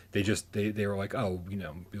time, they were like, oh,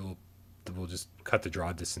 we'll just cut the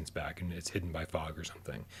draw distance back and it's hidden by fog or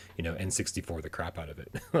something. N64 the crap out of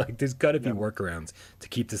it. Like there's got to be Yeah. workarounds to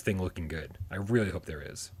keep this thing looking good. I really hope there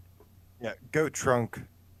is. Yeah. Goat Trunk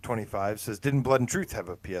 25 says, "Didn't Blood and Truth have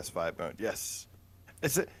a PS5 mode?" Yes.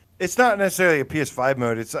 It's not necessarily a PS5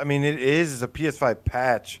 mode. I mean, it is a PS5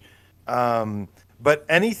 patch, but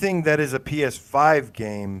anything that is a PS5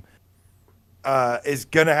 game is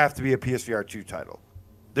gonna have to be a PSVR 2 title.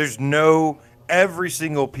 There's no every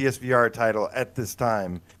single PSVR title at this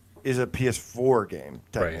time is a PS4 game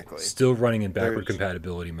technically. Right. Still running in backward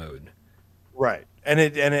compatibility mode. Right. And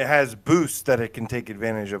it has boosts that it can take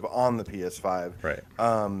advantage of on the PS5. Right.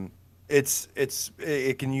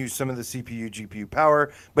 It can use some of the CPU GPU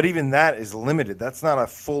power, but even that is limited. That's not a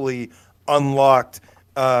fully unlocked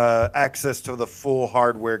access to the full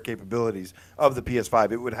hardware capabilities of the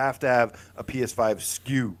PS5. It would have to have a PS5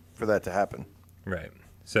 SKU for that to happen. Right.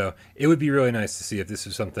 So it would be really nice to see if this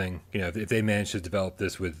is something, if they manage to develop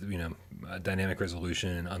this with, dynamic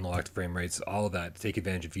resolution and unlocked frame rates, all of that, to take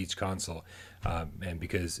advantage of each console. And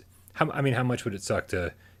because, how much would it suck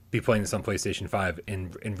to be playing this on PlayStation 5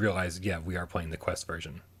 and realize, yeah, we are playing the Quest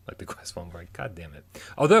version, like the Quest one, like, God damn it.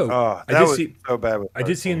 Although, I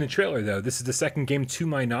did see in the trailer, though, this is the second game to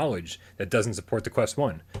my knowledge that doesn't support the Quest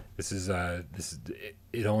 1.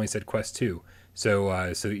 It only said Quest 2.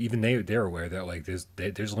 So even they're aware that like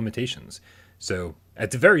there's limitations. So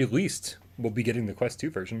at the very least, we'll be getting the Quest 2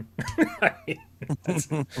 version, right?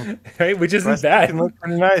 Which isn't Quest bad. Can look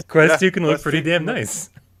pretty nice. Quest 2 can look pretty damn nice.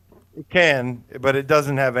 It can, but it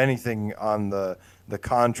doesn't have anything on the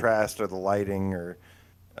contrast or the lighting or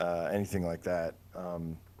anything like that.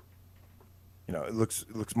 It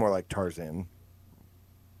looks more like Tarzan,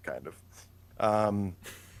 kind of. All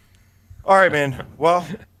right, man. Well.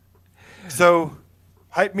 So,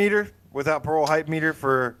 hype meter, without parole hype meter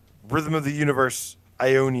for Rhythm of the Universe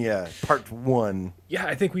Ionia Part 1. Yeah,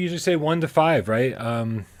 I think we usually say 1 to 5, right?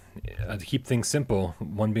 To keep things simple,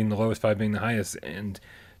 1 being the lowest, 5 being the highest. And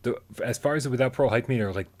as far as the without parole hype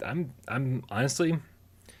meter, like I'm honestly,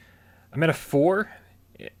 I'm at a 4,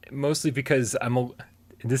 mostly because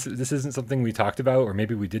this isn't something we talked about, or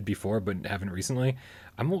maybe we did before but haven't recently.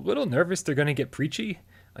 I'm a little nervous they're going to get preachy.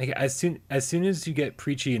 Like as soon as you get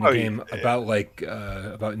preachy in a game about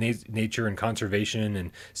nature and conservation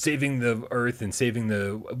and saving the earth and saving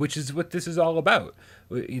which is what this is all about.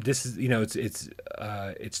 This is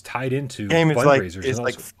it's tied into fundraisers.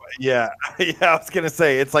 I was gonna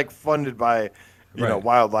say it's like funded by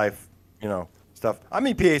wildlife stuff. I'm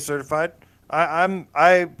EPA certified.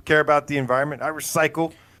 I care about the environment. I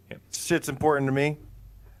recycle. Yeah. Shit's important to me.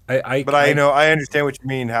 I understand what you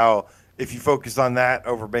mean. How if you focus on that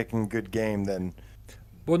over making a good game, then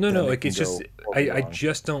like it's just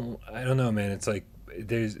I don't know, man. It's like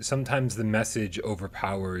there's sometimes the message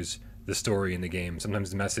overpowers the story in the game.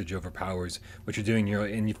 Sometimes the message overpowers what you're doing.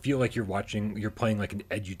 And you feel like you're playing like an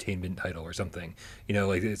edutainment title or something.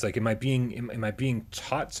 Like it's like am I being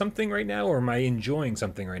taught something right now, or am I enjoying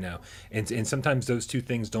something right now? And sometimes those two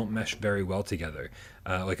things don't mesh very well together.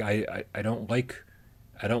 Like I don't like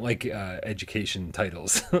education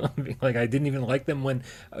titles. Like I didn't even like them when.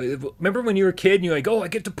 Remember when you were a kid and you're like, oh, I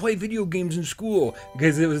get to play video games in school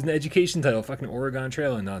because it was an education title, fucking Oregon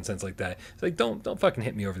Trail and nonsense like that. It's like don't fucking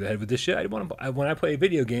hit me over the head with this shit. When I play a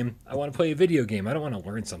video game, I want to play a video game. I don't want to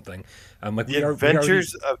learn something. Like the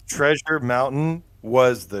Adventures of Treasure Mountain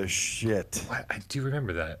was the shit. I do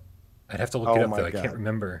remember that. I'd have to look it up though. God. I can't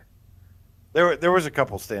remember. There was a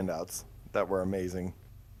couple standouts that were amazing.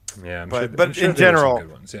 Yeah, but in general,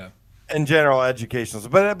 good ones, yeah. In general, educational.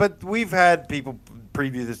 But we've had people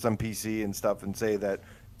preview this on PC and stuff and say that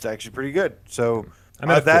it's actually pretty good. So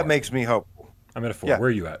that makes me hopeful. I'm at a 4. Yeah. Where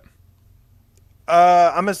are you at?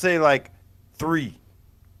 I'm gonna say like 3.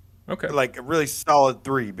 Okay. Like a really solid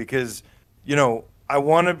 3 because I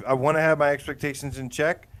want to have my expectations in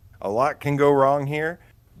check. A lot can go wrong here,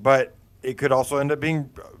 but it could also end up being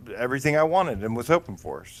everything I wanted and was hoping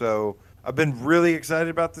for. So. I've been really excited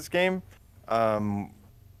about this game,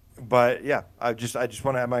 but yeah, I just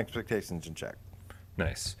want to have my expectations in check.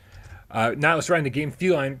 Nice. Now let's run the game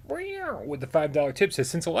Feline with the $5 tip. Says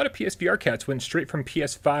since a lot of PSVR cats went straight from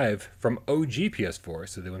PS5 from OG PS4,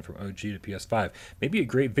 so they went from OG to PS5. Maybe a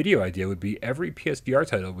great video idea would be every PSVR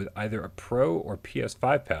title with either a Pro or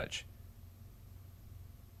PS5 patch.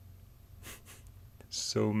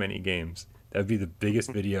 So many games. That would be the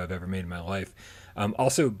biggest video I've ever made in my life.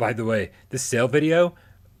 Also, by the way, this sale video,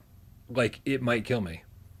 like, it might kill me.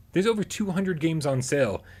 There's over 200 games on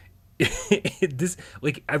sale. I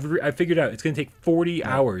figured out it's going to take 40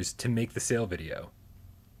 hours to make the sale video.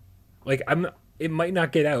 Like, it might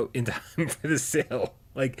not get out in time for the sale.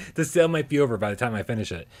 Like, the sale might be over by the time I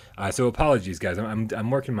finish it. So apologies, guys.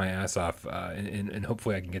 I'm working my ass off, and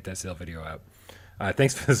hopefully I can get that sale video out.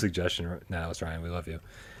 Thanks for the suggestion, Nihilus Ryan. We love you.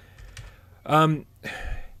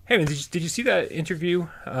 Hey man, did you see that interview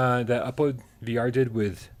that Upload VR did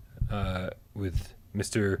with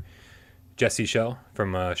Mr. Jesse Shell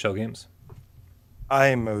from Shell Games?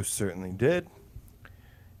 I most certainly did.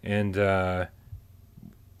 And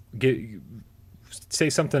get say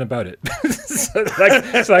something about it, so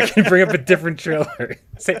I can bring up a different trailer.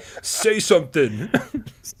 Say something.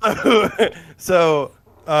 So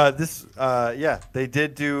they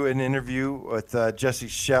did do an interview with Jesse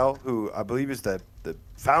Shell, who I believe is the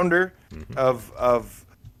founder of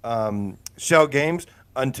Shell Games.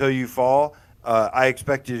 Until You Fall, I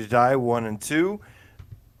Expect You to Die 1 and 2.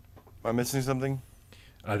 Am I missing something?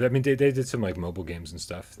 I mean, they did some like mobile games and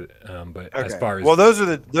stuff, but Okay. as far as those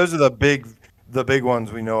are the big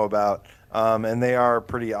ones we know about, and they are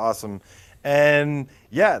pretty awesome. And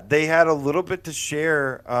yeah, they had a little bit to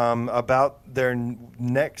share about their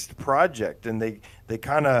next project, and they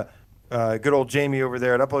kind of good old Jamie over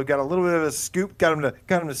there at Upload got a little bit of a scoop, got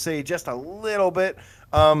him to say just a little bit.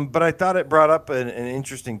 But I thought it brought up an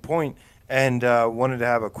interesting point, and wanted to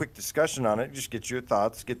have a quick discussion on it. Just get your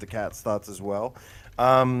thoughts, get the cat's thoughts as well.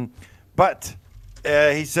 But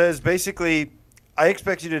he says basically, I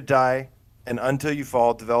Expect You to Die and Until You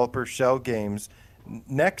Fall, developer Shell Games,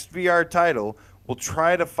 next VR title will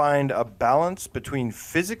try to find a balance between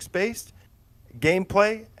physics-based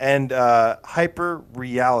gameplay and hyper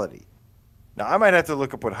reality. Now, I might have to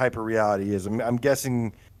look up what hyper reality is. I'm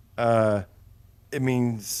guessing it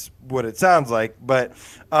means what it sounds like, but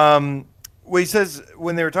well, he says,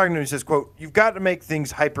 when they were talking to him, he says, quote, "You've got to make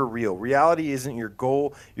things hyper real. Reality isn't your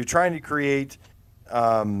goal. You're trying to create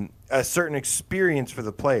a certain experience for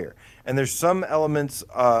the player. And there's some elements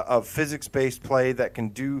of physics-based play that can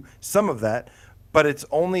do some of that, but it's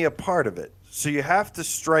only a part of it. So you have to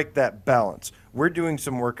strike that balance. We're doing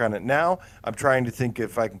some work on it now. I'm trying to think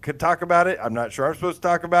if I could talk about it. I'm not sure I'm supposed to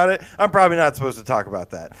talk about it. I'm probably not supposed to talk about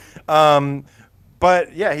that.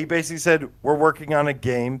 But yeah, he basically said, we're working on a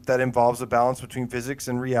game that involves a balance between physics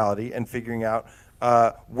and reality and figuring out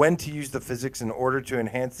when to use the physics in order to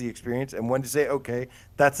enhance the experience and when to say, okay,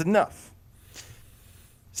 that's enough.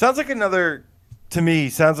 Sounds like another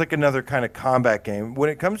kind of combat game.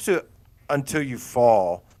 When it comes to Until You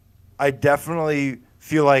Fall, I definitely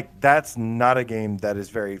feel like that's not a game that is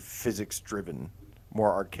very physics driven,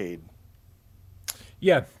 more arcade.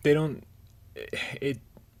 Yeah, they don't.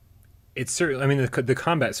 It's certainly. I mean, the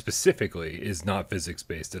combat specifically is not physics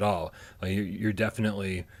based at all. Like you're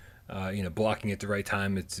definitely, blocking at the right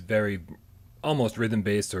time. It's very almost rhythm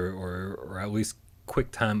based, or at least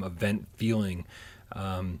quick time event feeling.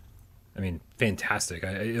 I mean, fantastic.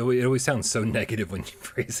 It always sounds so negative when you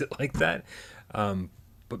phrase it like that.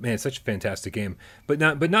 But man, it's such a fantastic game. But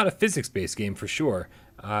not a physics based game for sure.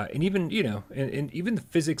 And even and even the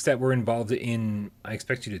physics that were involved in I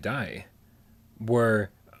Expect You to Die were.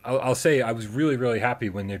 I'll say I was really, really happy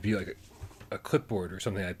when there'd be like a clipboard or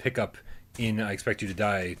something I'd pick up in I Expect You to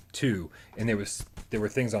Die 2, and there were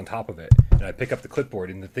things on top of it, and I'd pick up the clipboard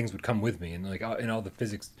and the things would come with me, and and all the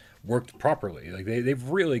physics worked properly. Like they've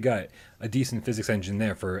really got a decent physics engine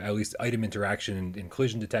there for at least item interaction and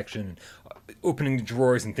collision detection, and opening the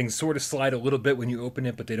drawers, and things sort of slide a little bit when you open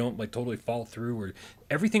it, but they don't like totally fall through, or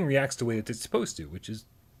everything reacts the way that it's supposed to, which is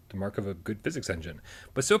the mark of a good physics engine.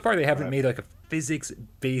 But so far they haven't made like a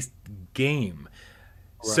physics-based game.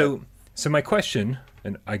 Right. So my question,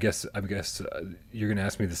 and I guess you're going to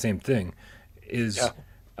ask me the same thing, is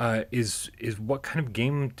what kind of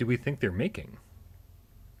game do we think they're making?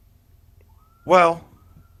 Well,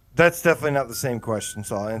 that's definitely not the same question,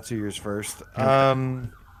 so I'll answer yours first. Okay.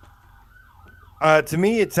 To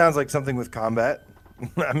me, it sounds like something with combat.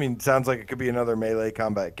 I mean, it sounds like it could be another melee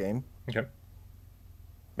combat game. Okay.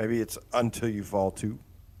 Maybe it's Until You Fall 2.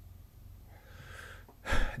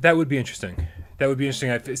 That would be interesting.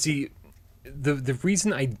 I see. The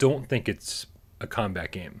reason I don't think it's a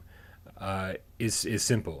combat game is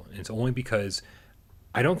simple. It's only because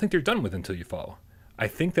I don't think they're done with Until You Fall. I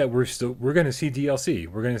think that we're going to see DLC.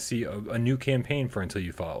 We're going to see a new campaign for Until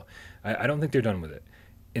You Fall. I don't think they're done with it.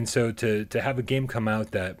 And so to have a game come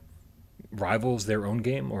out that rivals their own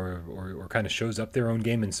game or kind of shows up their own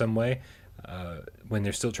game in some way, when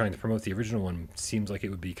they're still trying to promote the original one, seems like it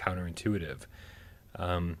would be counterintuitive.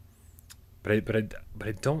 But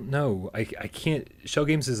I don't know. I can't. Shell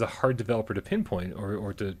Games is a hard developer to pinpoint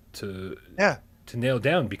or to nail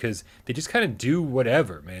down, because they just kind of do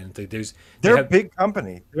whatever, man. They're a big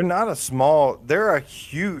company. They're not a small. They're a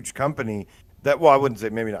huge company. I wouldn't say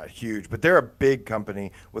maybe not huge, but they're a big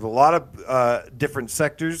company with a lot of different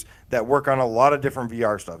sectors that work on a lot of different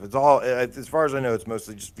VR stuff. It's all, as far as I know, it's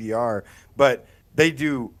mostly just VR, but they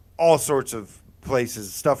do all sorts of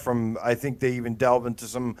places, stuff from, I think they even delve into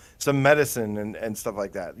some medicine and stuff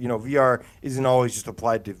like that. VR isn't always just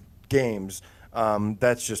applied to games.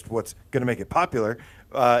 That's just what's going to make it popular,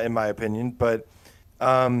 in my opinion. But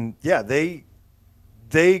Yeah,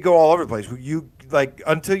 they go all over the place. You like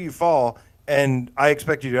Until You Fall and I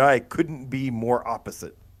Expect You to Die couldn't be more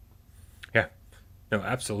opposite. Yeah. No,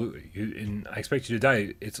 absolutely. And I Expect You to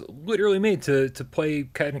Die. It's literally made to play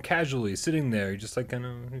kind of casually, sitting there, just like kind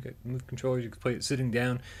of move controllers. You can play it sitting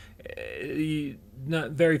down.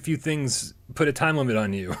 Not very few things put a time limit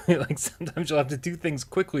on you. Like sometimes you'll have to do things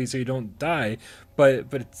quickly so you don't die.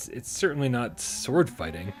 But it's certainly not sword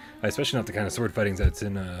fighting, especially not the kind of sword fighting that's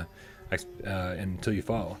in Until You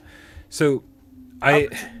Fall. So, I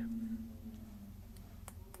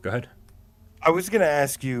go ahead. I was going to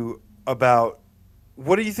ask you about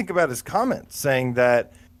what do you think about his comments saying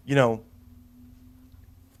that, you know,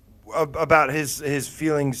 about his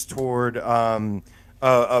feelings toward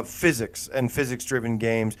of physics and physics driven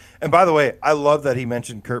games. And by the way, I love that he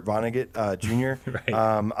mentioned Kurt Vonnegut Jr. Right.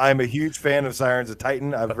 I'm a huge fan of Sirens of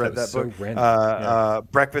Titan. I've read that So book. random. Yeah.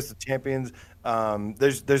 Breakfast of Champions.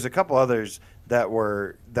 There's a couple others that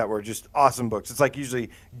were just awesome books. It's like usually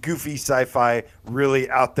goofy sci-fi, really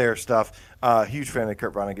out there stuff. Huge fan of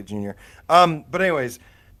Kurt Vonnegut Jr. But anyways,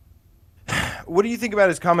 what do you think about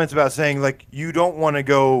his comments about saying like you don't want to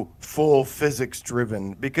go full physics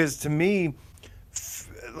driven? Because to me,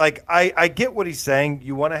 like I get what he's saying.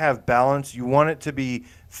 You want to have balance. You want it to be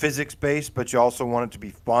physics based, but you also want it to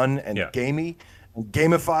be fun and Yeah. gamey, and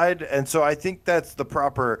gamified. And so I think that's the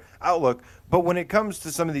proper outlook. But when it comes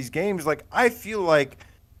to some of these games, like I feel like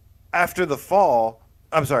after the fall,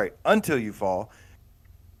 I'm sorry, Until You Fall,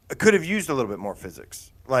 could have used a little bit more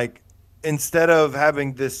physics. Like instead of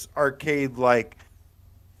having this arcade like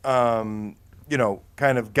kind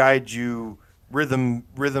of guide you rhythm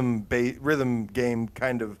game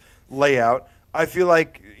kind of layout. I feel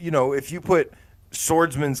like, if you put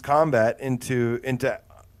swordsman's combat into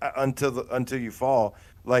Until You Fall,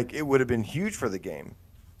 like it would have been huge for the game.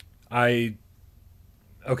 I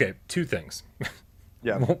Okay, two things.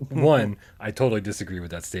 Yeah. One, I totally disagree with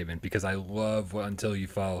that statement because I love what Until You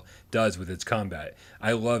Fall does with its combat.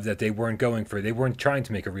 I love that they weren't trying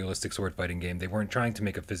to make a realistic sword fighting game. They weren't trying to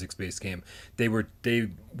make a physics based game. They were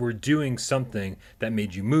doing something that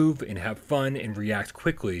made you move and have fun and react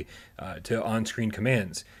quickly to on screen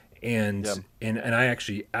commands. And, Yeah. and I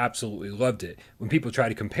actually absolutely loved it. When people try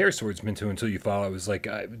to compare Swordsman to Until You Fall, I was like,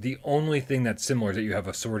 the only thing that's similar is that you have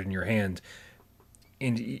a sword in your hand,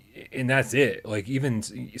 and that's it. Like even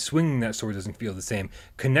swinging that sword doesn't feel the same.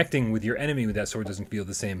 Connecting with your enemy with that sword doesn't feel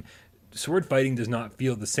the same. Sword fighting does not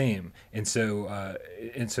feel the same, and so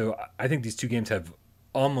I think these two games have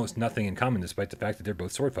almost nothing in common, despite the fact that they're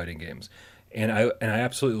both sword fighting games. And I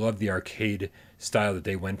absolutely love the arcade style that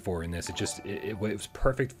they went for in this. It was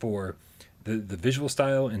perfect for the visual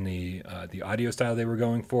style and the audio style they were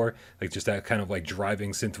going for, like just that kind of like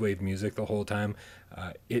driving synthwave music the whole time.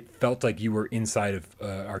 It felt like you were inside of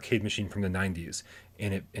arcade machine from the '90s,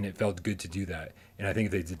 and it felt good to do that. And I think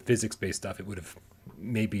if they did physics based stuff, it would have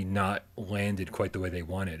maybe not landed quite the way they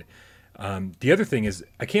wanted. The other thing is,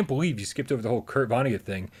 I can't believe you skipped over the whole Kurt Vonnegut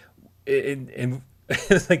thing, and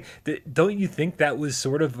it's like, don't you think that was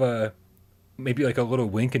sort of maybe like a little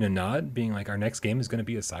wink and a nod, being like our next game is going to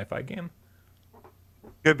be a sci-fi game?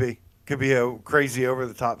 Could be a crazy over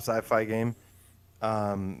the top sci-fi game.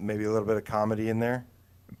 Maybe a little bit of comedy in there.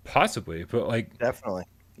 Possibly, but like, Definitely.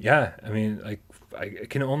 yeah, I mean, like, I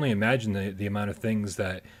can only imagine the amount of things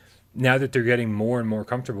that now that they're getting more and more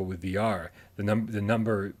comfortable with VR, the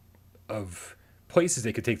number of places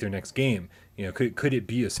they could take their next game. Could it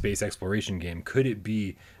be a space exploration game? Could it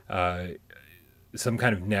be some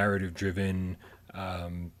kind of narrative driven,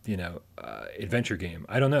 adventure game?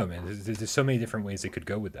 I don't know, man. There's so many different ways they could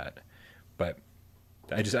go with that, but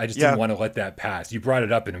I just Yeah. didn't want to let that pass. You brought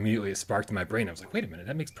it up, and immediately it sparked in my brain. I was like, wait a minute,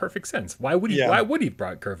 that makes perfect sense. Why would he? Yeah. Why would he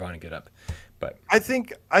brought Kurt Vonnegut up? But I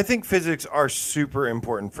think physics are super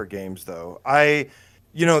important for games though.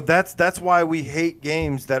 That's why we hate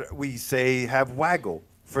games that we say have waggle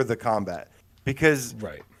for the combat, because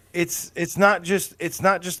right, it's not just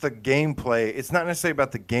the gameplay. It's not necessarily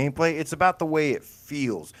about the gameplay. It's about the way it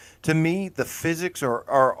feels. To me, the physics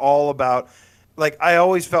are all about, like, I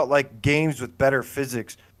always felt like games with better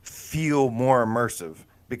physics feel more immersive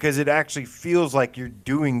because it actually feels like you're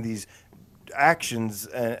doing these actions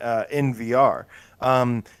in VR.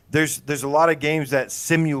 There's a lot of games that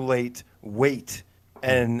simulate weight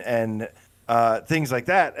and things like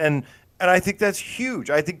that, and I think that's huge.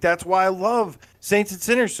 I think that's why I love Saints and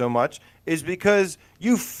Sinners so much, is because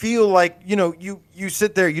you feel like you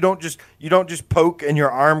sit there, you don't just poke and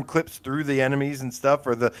your arm clips through the enemies and stuff,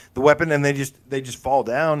 or the weapon, and they just fall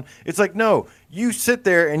down. It's like, no, you sit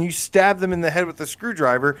there and you stab them in the head with a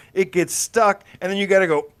screwdriver, it gets stuck, and then you got to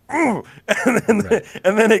go "Ooh,"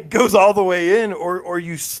 and then it goes all the way in, or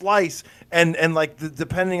you slice, and like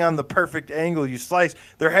depending on the perfect angle you slice,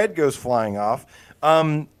 their head goes flying off.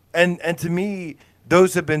 And to me,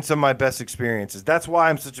 those have been some of my best experiences. That's why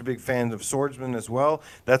I'm such a big fan of Swordsman as well.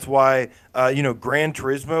 That's why Gran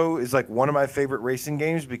Turismo is like one of my favorite racing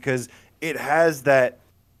games, because it has that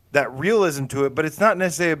realism to it, but it's not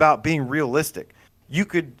necessarily about being realistic.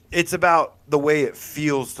 It's about the way it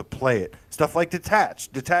feels to play it. Stuff like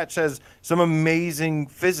Detached. Detached has some amazing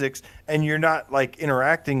physics, and you're not like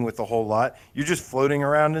interacting with a whole lot. You're just floating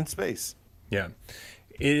around in space. Yeah.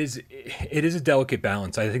 It is a delicate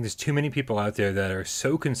balance. I think there's too many people out there that are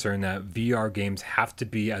so concerned that VR games have to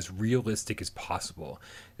be as realistic as possible.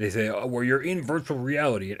 They say, "Oh, well, you're in virtual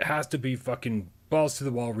reality. It has to be fucking balls to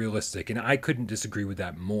the wall realistic." And I couldn't disagree with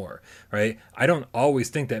that more, right? I don't always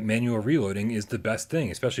think that manual reloading is the best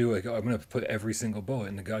thing, especially like, oh, I'm going to put every single bullet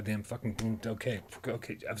in the goddamn fucking, okay.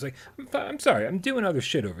 I was like, I'm sorry, I'm doing other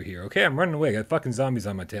shit over here, okay? I'm running away. I got fucking zombies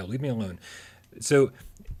on my tail. Leave me alone. So,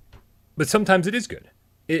 but sometimes it is good.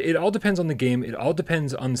 It all depends on the game. It all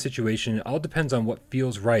depends on the situation. It all depends on what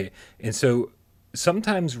feels right. And so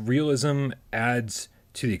sometimes realism adds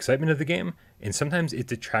to the excitement of the game, and sometimes it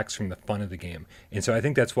detracts from the fun of the game. And so I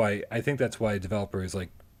think that's why developers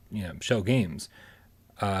like Shell Games.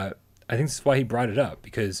 I think that's why he brought it up,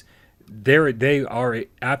 because they are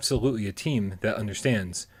absolutely a team that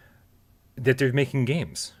understands that they're making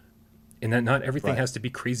games, and that not everything has to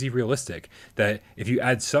be crazy realistic. That if you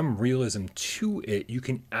add some realism to it, you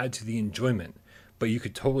can add to the enjoyment. But you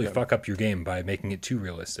could totally fuck up your game by making it too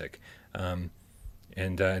realistic, and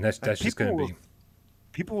that's just going to be.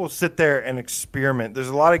 People will sit there and experiment. There's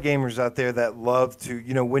a lot of gamers out there that love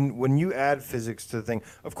to, when you add physics to the thing.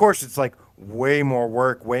 Of course, it's like way more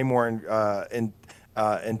work, way more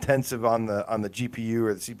intensive on the GPU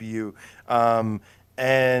or the CPU,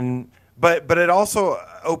 But it also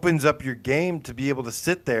opens up your game to be able to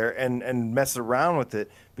sit there and mess around with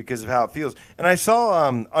it because of how it feels. And I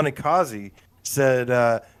saw Onikazi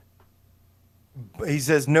said, he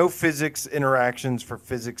says, no physics interactions for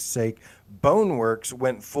physics' sake. Boneworks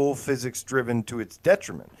went full physics driven to its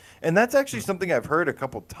detriment. And that's actually something I've heard a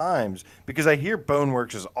couple times, because I hear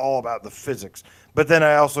Boneworks is all about the physics. But then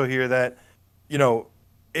I also hear that,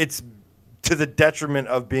 it's to the detriment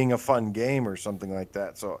of being a fun game or something like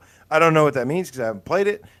that. So I don't know what that means, because I haven't played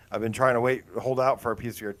it. I've been trying to hold out for a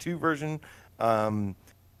PSVR 2 version.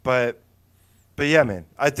 But yeah, man,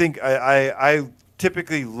 I think I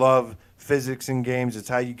typically love physics in games. It's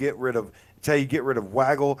how you get rid of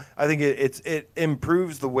waggle. I think it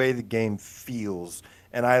improves the way the game feels,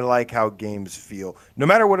 and I like how games feel, no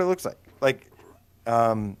matter what it looks like. Like,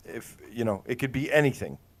 if it could be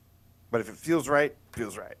anything, but if it feels right, it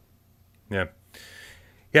feels right. Yeah.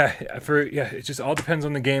 Yeah, it just all depends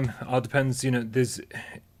on the game. All depends, it'll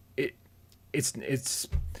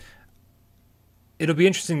be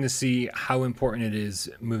interesting to see how important it is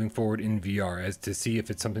moving forward in VR, as to see if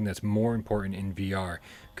it's something that's more important in VR,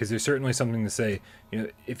 because there's certainly something to say,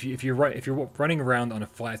 if you're running around on a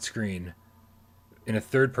flat screen in a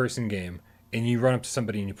third person game, and you run up to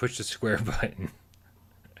somebody and you push the square button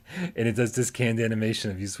and it does this canned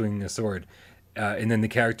animation of you swinging a sword, and then the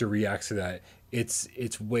character reacts to that.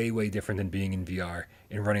 It's way different than being in VR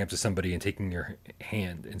and running up to somebody and taking your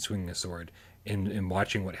hand and swinging a sword and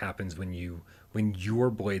watching what happens when your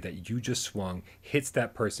blade that you just swung hits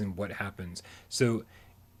that person. What happens? So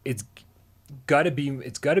it's got to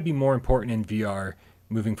be more important in VR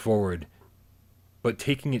moving forward. But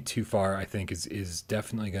taking it too far, I think, is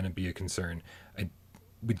definitely going to be a concern.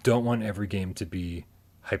 We don't want every game to be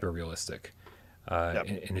hyper realistic.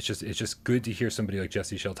 And it's just good to hear somebody like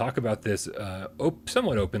Jesse Shell talk about this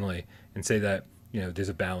somewhat openly and say that there's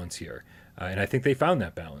a balance here, and I think they found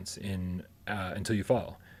that balance in Until You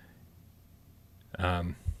Fall.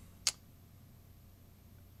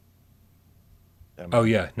 Oh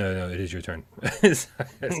yeah, no, it is your turn.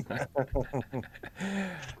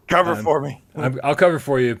 Cover for me. I'll cover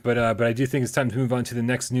for you, but I do think it's time to move on to the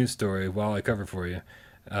next news story while I cover for you,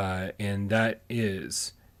 and that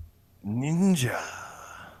is Ninja.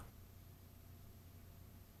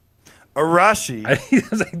 Arashi. I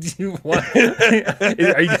was like, do you want?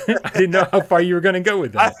 I didn't know how far you were going to go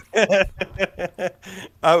with that.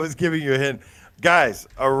 I was giving you a hint. Guys,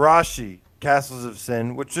 Arashi, Castles of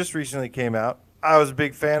Sin, which just recently came out. I was a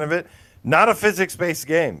big fan of it. Not a physics-based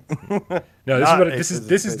game. No, this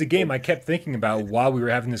is the game I kept thinking about while we were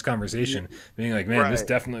having this conversation, being like, man, this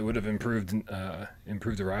definitely would have improved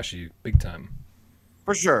Arashi big time.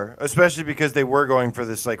 For sure, especially because they were going for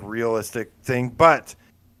this like realistic thing, but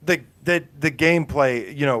the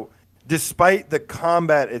gameplay, despite the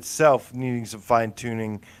combat itself needing some fine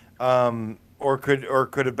tuning, or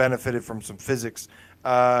could have benefited from some physics.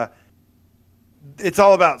 It's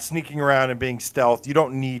all about sneaking around and being stealth. You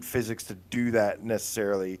don't need physics to do that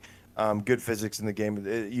necessarily. Good physics in the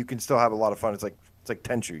game, you can still have a lot of fun. It's like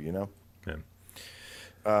Tenchu, you know.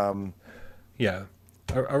 Yeah.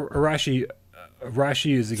 Arashi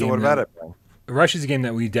is a game. So what about it, Brian? Arashi is a game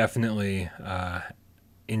that we definitely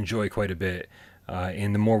enjoy quite a bit,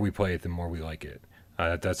 and the more we play it, the more we like it.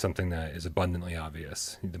 That's something that is abundantly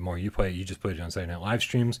obvious. The more you play it, you just played it on Saturday Night Live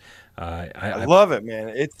streams. I love it, man.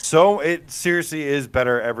 It seriously is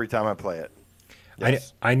better every time I play it.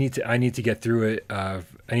 Yes. I need to get through it. I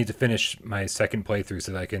need to finish my second playthrough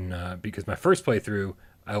so that I can because my first playthrough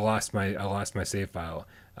I lost my save file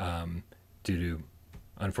due to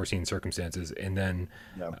unforeseen circumstances, and then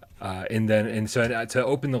so to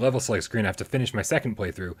open the level select screen I have to finish my second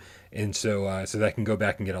playthrough, and so that I can go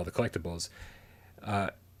back and get all the collectibles.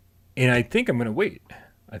 And I think I'm gonna wait.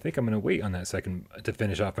 On that second to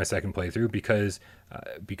finish off my second playthrough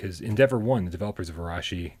because Endeavor One, the developers of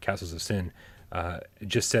Arashi Castles of Sin,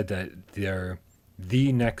 just said that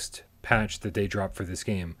the next patch that they drop for this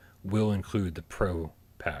game will include the Pro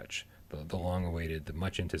patch, the long-awaited, the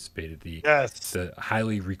much-anticipated, the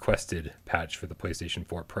highly requested patch for the PlayStation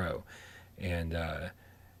 4 Pro, and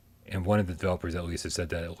one of the developers at least has said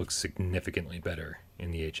that it looks significantly better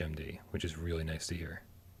in the HMD, which is really nice to hear.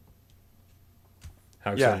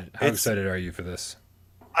 How excited are you for this?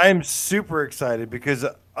 I'm super excited because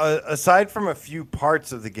aside from a few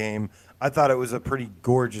parts of the game, I thought it was a pretty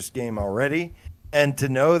gorgeous game already. And to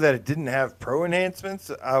know that it didn't have pro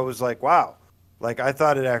enhancements, I was like, wow. Like, I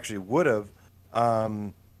thought it actually would have.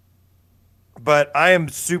 But I am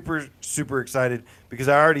super, super excited because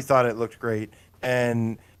I already thought it looked great.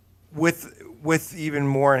 And with even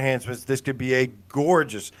more enhancements, this could be a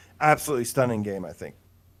gorgeous, absolutely stunning game, I think.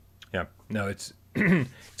 Yeah. No, it's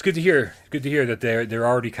it's good to hear. Good to hear that they're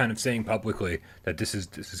already kind of saying publicly that this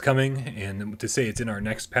is coming, and to say it's in our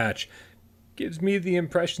next patch gives me the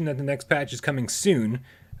impression that the next patch is coming soon,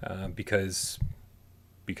 because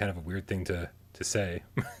it'd be kind of a weird thing to say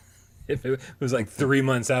if it was like 3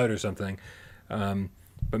 months out or something.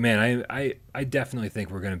 But man, I definitely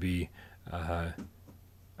think we're going to be. I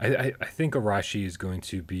think Arashi is going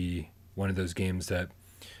to be one of those games that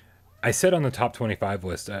I said on the top 25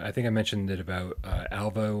 list. I think I mentioned it about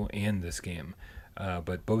Alvo and this game,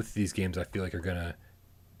 but both of these games I feel like are gonna.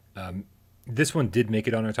 This one did make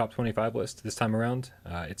it on our top 25 list this time around.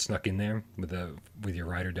 It snuck in there with your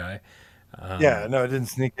Ride or Die. Yeah, no, it didn't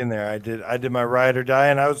sneak in there. I did my Ride or Die,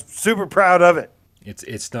 and I was super proud of it.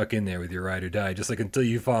 It snuck in there with your Ride or Die, just like Until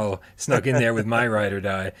You Fall snuck in there with my Ride or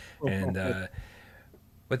Die. And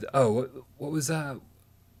what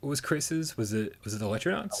was Chris's? Was it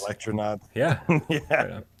Electronauts? Electronauts. Yeah.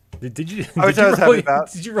 Yeah. Did you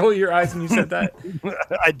Did you roll your eyes when you said that?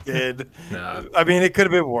 I did. No. I mean, it could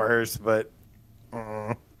have been worse, but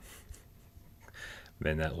man,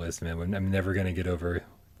 that list, man, I'm never gonna get over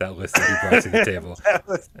that list that he brought to the table.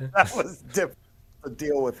 that was difficult to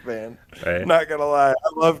deal with, man. Right. I'm not gonna lie. I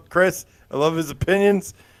love Chris. I love his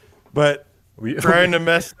opinions, but trying to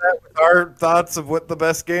mesh that with our thoughts of what the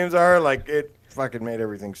best games are, like, it fucking made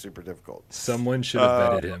everything super difficult. Someone should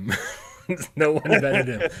have vetted him. No one vetted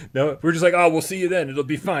him. No, we're just like, oh, we'll see you then. It'll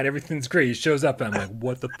be fine. Everything's great. He shows up, and I'm like,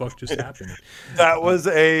 what the fuck just happened? That was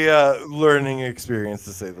a learning experience,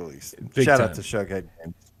 to say the least. Shout out to Shughead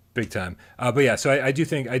Games. Big time. But yeah, so I do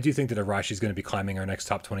think that Arashi is going to be climbing our next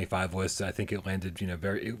top 25 list. I think it landed,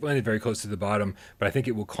 very close to the bottom, but I think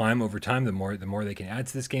it will climb over time. The more they can add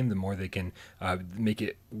to this game, the more they can make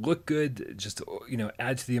it look good, just,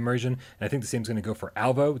 add to the immersion. And I think the same is going to go for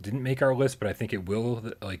Alvo. Didn't make our list, but I think it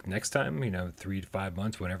will, like, next time, 3 to 5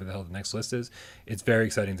 months, whenever the hell the next list is. It's very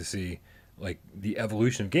exciting to see, like, the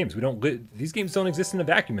evolution of games. These games don't exist in a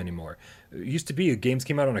vacuum anymore. It used to be games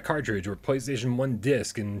came out on a cartridge or PlayStation 1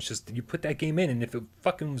 disc, and just you put that game in, and if it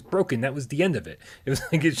fucking was broken, that was the end of it. It was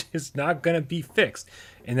like, it's just not gonna be fixed.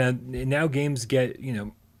 And now games get,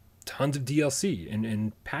 tons of DLC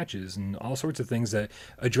and patches and all sorts of things that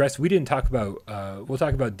address. We didn't talk about. We'll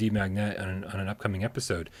talk about D-Magnet on an upcoming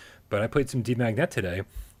episode, but I played some D-Magnet today.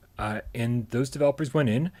 And those developers went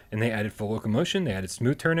in and they added full locomotion, they added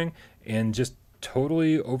smooth turning, and just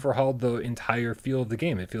totally overhauled the entire feel of the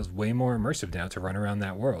game. It feels way more immersive now to run around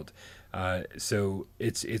that world. So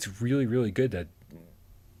it's really, really good that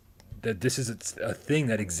this is a thing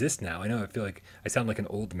that exists now. I know I feel like I sound like an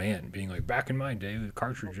old man being like, back in my day, the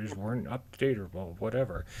cartridges weren't up to date or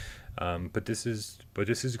whatever. But this is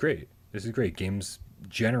great. This is great. Games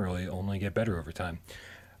generally only get better over time.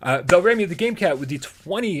 Belrami of the Game Cat with the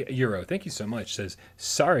 €20. Thank you so much. Says,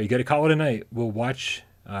 sorry, got to call it a night. We'll watch.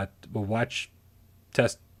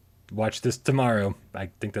 Test. Watch this tomorrow. I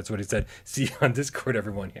think that's what he said. See you on Discord,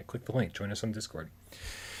 everyone. Yeah, click the link. Join us on Discord.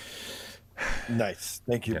 Nice.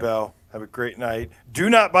 Thank you, Bell. Have a great night. Do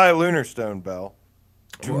not buy a Lunar Stone, Bell.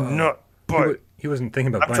 Do not buy. He wasn't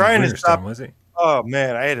thinking about buying trying Lunar to stop, Stone, was he? Oh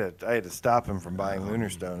man, I had to stop him from buying Lunar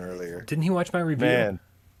Stone earlier. Didn't he watch my review? Man.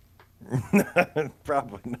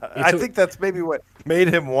 Probably not. I think that's maybe what made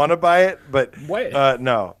him want to buy it, but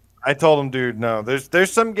no. I told him, dude, no.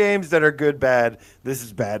 There's some games that are good, bad. This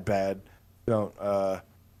is bad. Don't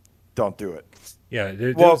do it. Yeah,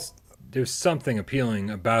 there's something appealing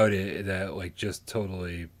about it that like just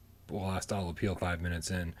totally lost all appeal 5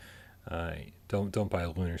 minutes in. Don't buy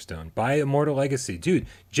a Lunar Stone. Buy Immortal Legacy. Dude,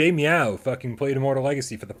 Jay Meow fucking played Immortal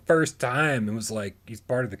Legacy for the first time and was like, he's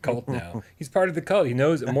part of the cult now. He's part of the cult. He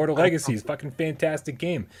knows Immortal Legacy is a fucking fantastic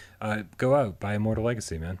game. Go out, buy Immortal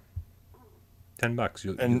Legacy, man.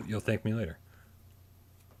 $10. You'll thank me later.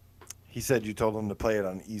 He said you told him to play it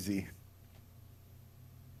on easy.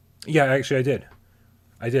 Yeah, actually I did.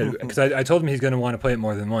 Because I told him he's going to want to play it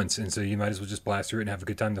more than once, and so you might as well just blast through it and have a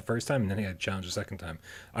good time the first time, and then he had a challenge the second time.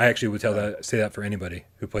 I actually would say that for anybody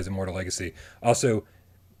who plays Immortal Legacy. Also,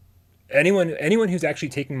 anyone who's actually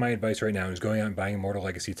taking my advice right now and is going out and buying Immortal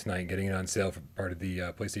Legacy tonight and getting it on sale for part of the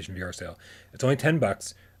PlayStation VR sale, it's only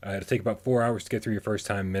 $10. It'll take about 4 hours to get through your first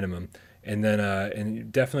time minimum, and then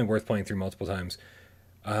and definitely worth playing through multiple times.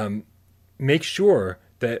 Make sure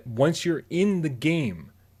that once you're in the game,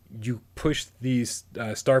 you push the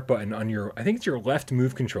start button on I think it's your left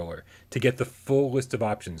move controller to get the full list of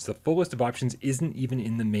options. The full list of options isn't even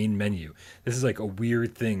in the main menu. This is like a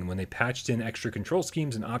weird thing. When they patched in extra control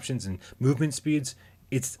schemes and options and movement speeds,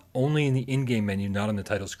 it's only in the in-game menu, not on the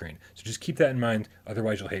title screen. So just keep that in mind.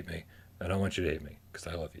 Otherwise, you'll hate me. I don't want you to hate me because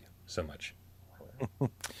I love you so much. All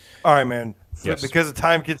right, man. Yes. Because of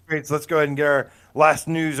time constraints, let's go ahead and get our last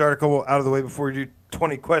news article out of the way before we do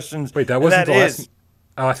 20 questions. Wait, that wasn't the last.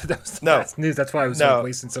 Oh, I thought that was the last news. That's why I was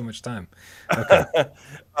wasting so much time. Okay.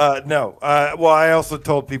 No. Well, I also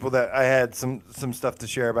told people that I had some stuff to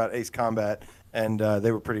share about Ace Combat, and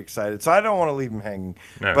they were pretty excited. So I don't want to leave them hanging.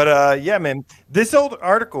 No. But yeah, man, this old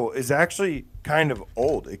article is actually kind of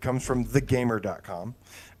old. It comes from thegamer.com,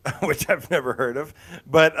 which I've never heard of.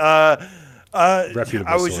 But I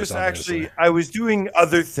was just I was doing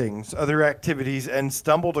other things, other activities, and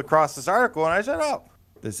stumbled across this article, and I said, oh,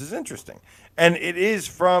 this is interesting. And it is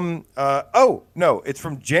from, it's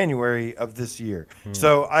from January of this year.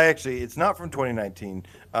 So it's not from 2019,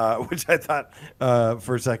 which I thought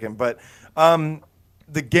for a second. But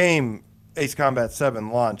the game Ace Combat 7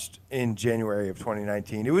 launched in January of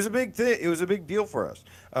 2019. It was a big thing. It was a big deal for us.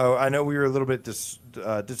 I know we were a little bit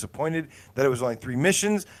disappointed that it was only 3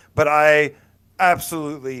 missions, but I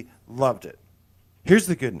absolutely loved it. Here's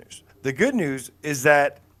the good news. The good news is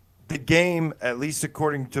that the game, at least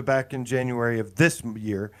according to back in January of this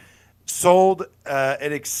year, sold,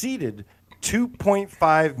 it exceeded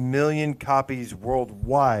 2.5 million copies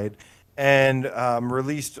worldwide and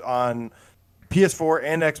released on PS4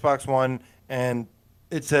 and Xbox One. And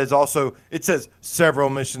it says several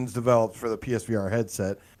missions developed for the PSVR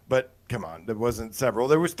headset. But come on, there wasn't several.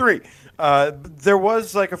 There was 3. There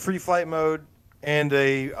was like a free flight mode and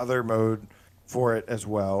a other mode for it as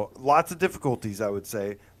well. Lots of difficulties, I would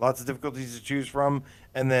say. Lots of difficulties to choose from,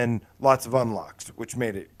 and then lots of unlocks, which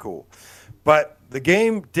made it cool. But the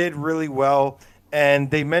game did really well, and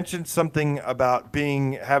they mentioned something about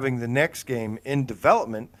having the next game in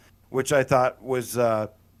development, which I thought was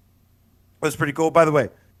pretty cool. By the way,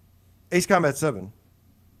 Ace Combat 7,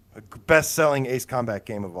 best-selling Ace Combat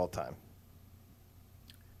game of all time.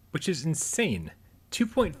 Which is insane.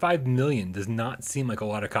 2.5 million does not seem like a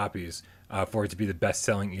lot of copies for it to be the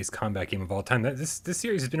best-selling Ace Combat game of all time. This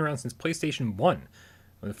series has been around since PlayStation 1.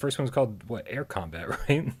 The first one was called, Air Combat,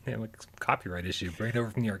 right? They have like some copyright issue right over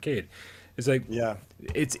from the arcade. It's like, yeah,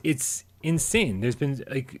 it's insane. There's been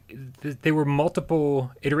there were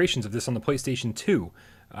multiple iterations of this on the PlayStation 2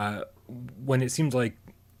 when it seemed like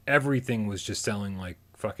everything was just selling like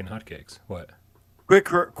fucking hotcakes. What? Quick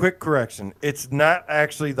correction. It's not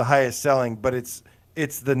actually the highest selling, but it's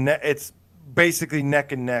basically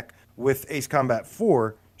neck and neck with Ace Combat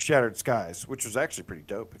 4 Shattered Skies, which was actually pretty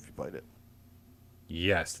dope if you played it.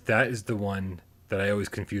 Yes, that is the one that I always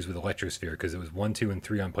confuse with Electrosphere, because it was 1, 2, and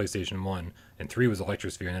 3 on PlayStation 1, and 3 was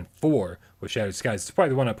Electrosphere, and then 4 was Shattered Skies. It's probably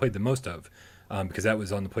the one I played the most of, because that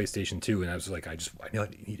was on the PlayStation 2, and I was like, I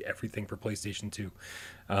need everything for PlayStation 2.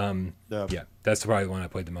 Yeah, that's probably the one I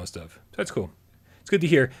played the most of. So that's cool. It's good to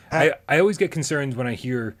hear. I always get concerned when I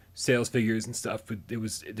hear sales figures and stuff, but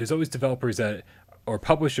there's always developers that or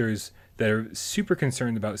publishers that are super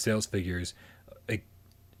concerned about sales figures. Like,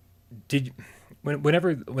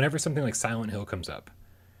 whenever something like Silent Hill comes up,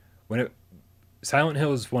 Silent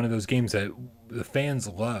Hill is one of those games that the fans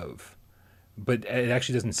love, but it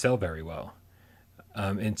actually doesn't sell very well.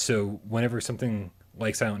 And so whenever something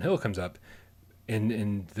like Silent Hill comes up,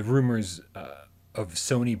 and the rumors of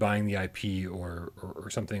Sony buying the IP or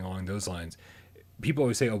something along those lines, people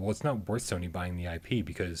always say, "Oh, well, it's not worth Sony buying the IP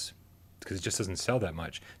because it just doesn't sell that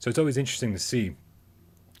much." So it's always interesting to see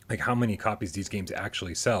like how many copies these games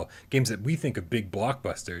actually sell. Games that we think of big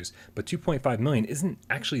blockbusters, but 2.5 million isn't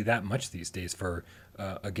actually that much these days for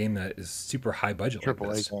a game that is super high budget like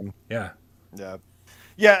AAA this. game. Yeah. Yeah.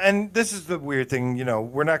 Yeah, and this is the weird thing,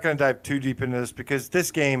 we're not going to dive too deep into this because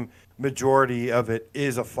this game, majority of it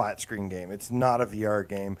is a flat screen game. It's not a VR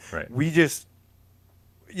game. Right. We just,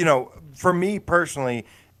 for me personally,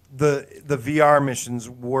 the VR missions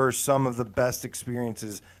were some of the best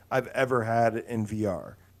experiences I've ever had in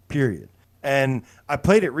VR, period. And I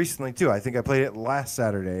played it recently too. I think I played it last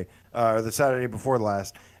Saturday, or the Saturday before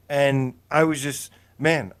last. And I was just,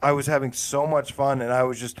 man, I was having so much fun, and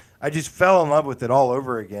I just fell in love with it all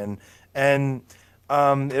over again. And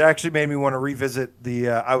it actually made me want to revisit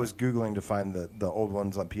I was Googling to find the old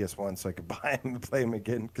ones on PS1 so I could buy them and play them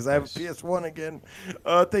again because I have a PS1 again.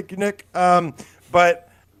 Thank you, Nick. But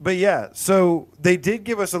yeah, so they did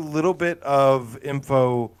give us a little bit of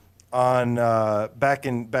info on back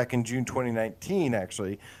in June 2019,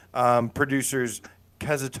 actually. Producers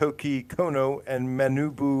Kazutoki Kono and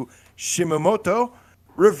Manobu Shimamoto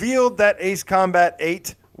revealed that Ace Combat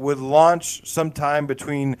 8 would launch sometime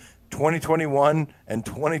between 2021 and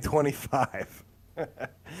 2025.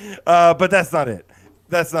 But that's not it.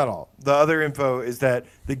 That's not all. The other info is that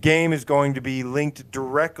the game is going to be linked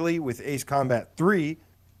directly with Ace Combat 3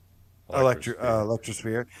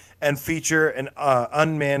 Electrosphere and feature an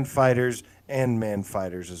unmanned fighters and manned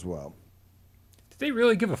fighters as well. Did they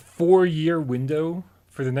really give a 4-year window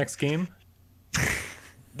for the next game?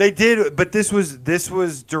 They did, but this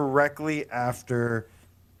was directly after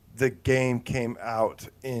the game came out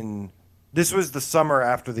this was the summer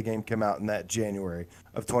after the game came out in that January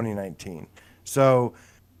of 2019. So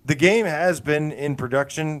the game has been in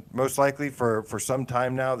production most likely for some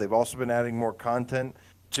time now. They've also been adding more content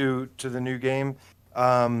to the new game.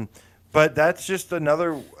 But that's just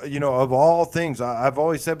another, of all things, I've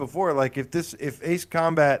always said before, like if Ace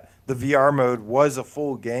Combat, the VR mode was a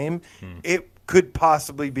full game, it could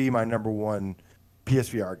possibly be my number one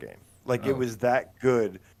PSVR game. Like it was that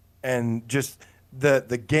good. And just the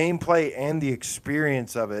gameplay and the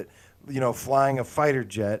experience of it, flying a fighter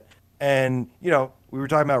jet. And, we were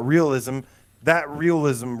talking about realism. That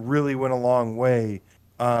realism really went a long way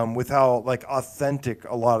with how like authentic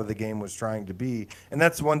a lot of the game was trying to be. And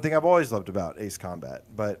that's one thing I've always loved about Ace Combat.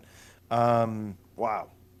 But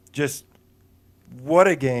wow, just what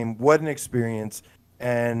a game, what an experience.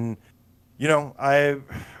 And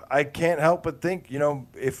I can't help but think,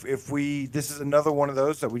 if this is another one of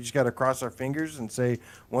those that we just got to cross our fingers and say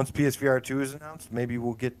once PSVR 2 is announced, maybe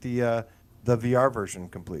we'll get the VR version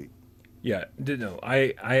complete. Yeah, no,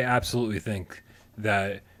 I absolutely think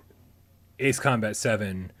that Ace Combat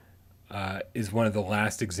 7 is one of the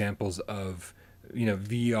last examples of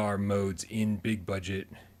VR modes in big budget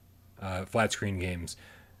flat screen games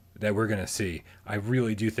that we're gonna see. I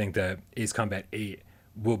really do think that Ace Combat 8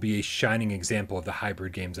 will be a shining example of the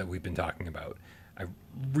hybrid games that we've been talking about. I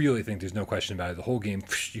really think there's no question about it. The whole game,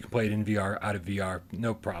 you can play it in VR, out of VR,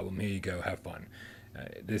 no problem. Here you go, have fun.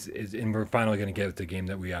 And we're finally going to get the game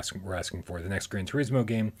that we're asking for. The next Gran Turismo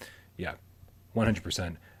game, yeah,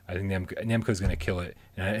 100%. I think Namco's going to kill it,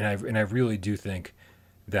 and I really do think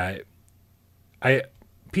that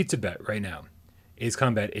pizza bet right now, Ace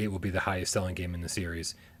Combat 8 will be the highest selling game in the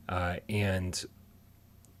series, and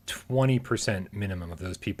 20% minimum of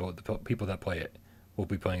those people, the people that play it, will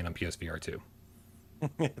be playing it on PSVR 2.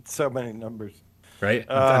 It's so many numbers, right?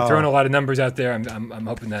 I'm throwing a lot of numbers out there. I'm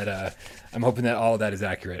hoping that all of that is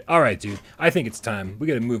accurate. All right, dude. I think it's time. We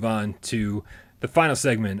got to move on to the final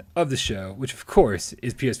segment of the show, which of course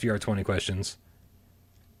is PSVR 20 questions.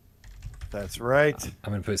 That's right.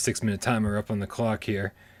 I'm gonna put a 6-minute timer up on the clock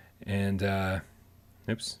here, and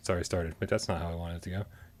oops, sorry, I started, but that's not how I wanted it to go.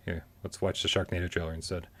 Here, let's watch the Sharknado trailer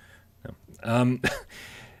instead. No.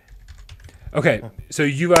 Okay, so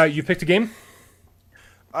you picked a game.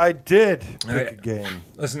 I did pick a game.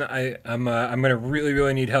 Listen, I'm gonna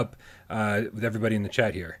really need help with everybody in the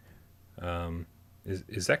chat here.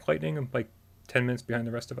 Is Zach Lightning like 10 minutes behind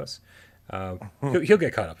the rest of us? He'll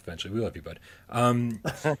get caught up eventually. We love you, bud. I'm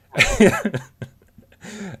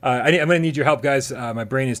going to need your help, guys. My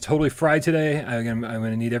brain is totally fried today. I'm going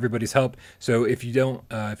to need everybody's help. So if you don't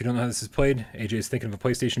know how this is played, AJ is thinking of a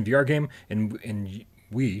PlayStation VR game, and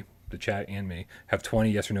we, the chat and me, have 20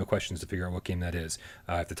 yes or no questions to figure out what game that is.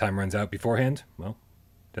 If the time runs out beforehand, well,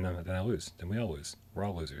 then I lose. Then we all lose. We're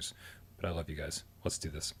all losers. But I love you guys. Let's do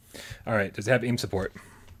this. All right. Does it have aim support?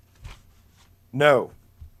 No.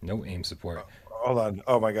 No aim support. Hold on.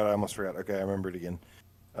 Oh my god, I almost forgot. Okay, I remember it again.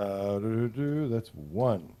 That's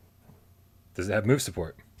 1. Does it have move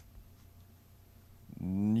support?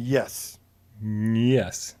 Yes.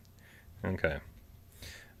 Yes. Okay.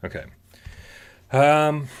 Okay.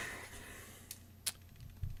 Are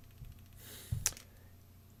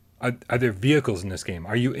there vehicles in this game?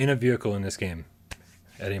 Are you in a vehicle in this game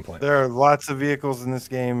at any point? There are lots of vehicles in this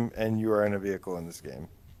game, and you are in a vehicle in this game.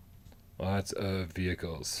 Lots of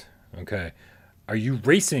vehicles. Okay. Are you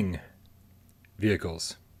racing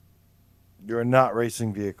vehicles? You are not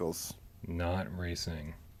racing vehicles. Not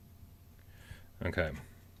racing. Okay.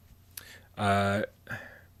 Let's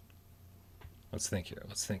think here.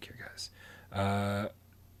 Guys.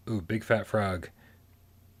 Big Fat Frog.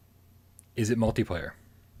 Is it multiplayer?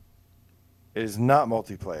 It is not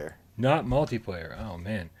multiplayer. Not multiplayer. Oh,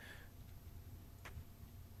 man.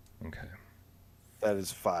 Okay. That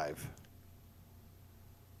is 5.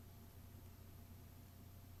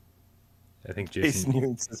 I think Jason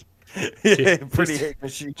Ewing's is pretty hate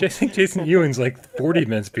machine. I think Jason Ewing's like 40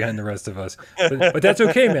 minutes behind the rest of us. But that's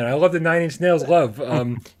okay, man. I love the Nine Inch Nails love.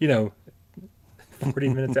 40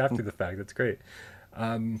 minutes after the fact. That's great.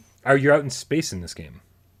 Are you out in space in this game?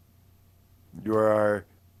 You are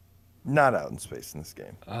not out in space in this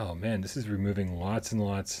game. Oh, man. This is removing lots and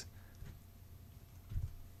lots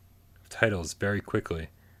of titles very quickly.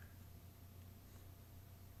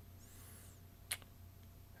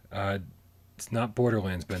 It's not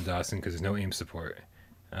Borderlands, Ben Dawson, because there's no aim support.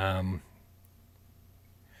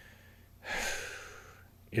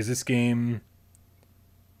 Is this game...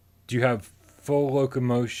 Do you have full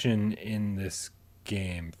locomotion in this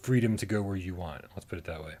game? Freedom to go where you want. Let's put it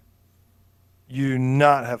that way. You do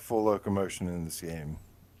not have full locomotion in this game,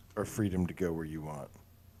 or freedom to go where you want.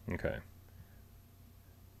 Okay.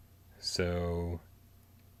 So...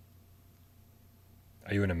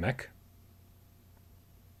 Are you in a mech?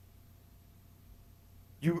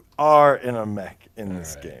 You are in a mech in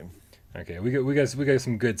this right. game. Okay, we got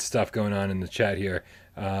some good stuff going on in the chat here.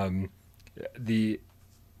 It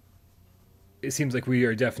seems like we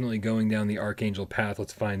are definitely going down the Archangel path.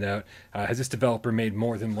 Let's find out. Has this developer made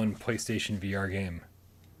more than one PlayStation VR game?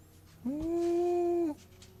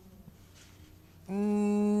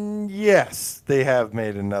 Yes, they have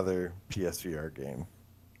made another PSVR game.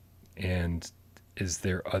 And is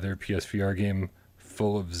there other PSVR game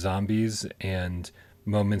full of zombies and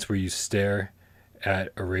moments where you stare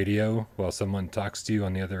at a radio while someone talks to you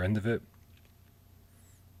on the other end of it?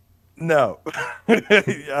 No.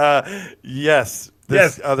 Yes,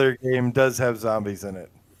 this other game does have zombies in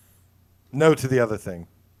it. No to the other thing.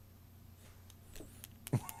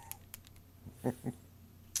 Wait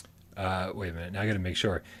a minute. Now I got to make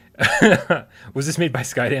sure. Was this made by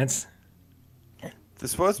Skydance?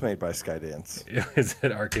 This was made by Skydance. Is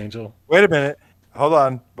it Archangel? Wait a minute. Hold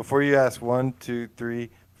on. Before you ask, 1, 2, 3,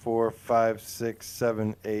 4, 5, 6,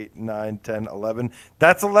 7, 8, 9, 10, 11.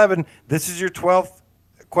 That's 11. This is your 12th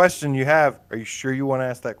question you have. Are you sure you want to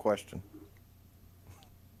ask that question?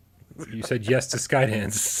 You said yes to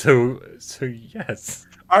Skydance, so yes.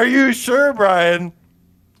 Are you sure, Brian?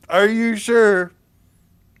 Are you sure?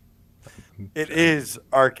 It is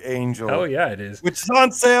Archangel. Oh yeah, it is. Which is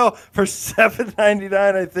on sale for $7.99,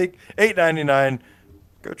 I think. $8.99.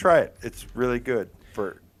 Go try it. It's really good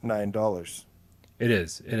for $9. It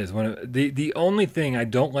is. It is one of the only thing I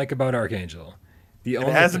don't like about Archangel. It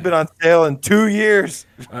hasn't been on sale in 2 years.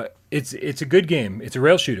 It's a good game. It's a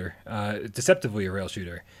rail shooter. Deceptively a rail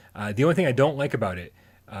shooter. The only thing I don't like about it,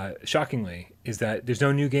 shockingly, is that there's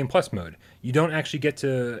no new game plus mode. You don't actually get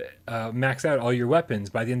to max out all your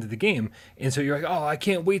weapons by the end of the game, and so you're like, oh, I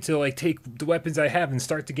can't wait to like take the weapons I have and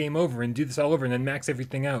start the game over and do this all over and then max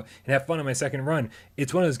everything out and have fun on my second run.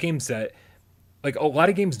 It's one of those games that, like, a lot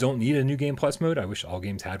of games don't need a new game plus mode. I wish all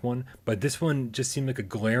games had one, but this one just seemed like a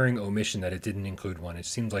glaring omission that it didn't include one. It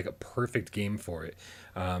seems like a perfect game for it.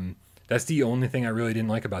 That's the only thing I really didn't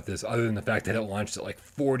like about this, other than the fact that it launched at like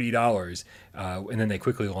 $40, and then they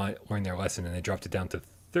quickly learned their lesson and they dropped it down to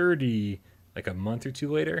 $30 like a month or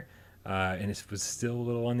two later, and it was still a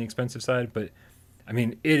little on the expensive side. But I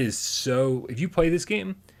mean, it is so. If you play this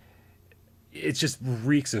game, it just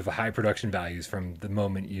reeks of high production values from the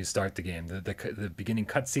moment you start the game. The beginning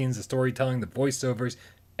cutscenes, the storytelling, the voiceovers,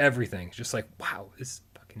 everything. It's just like, wow, this is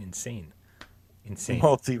fucking insane. Insane.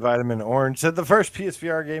 Multivitamin Orange said the first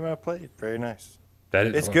PSVR game I played. Very nice.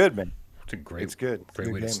 It's good, man. It's good.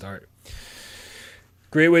 Great way to start.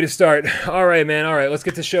 Great way to start. All right, man. All right, let's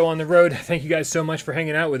get the show on the road. Thank you guys so much for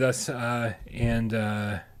hanging out with us, and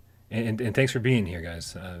thanks for being here,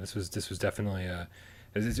 guys. This was definitely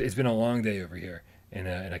it's been a long day over here,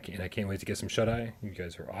 and I can't wait to get some shut eye. You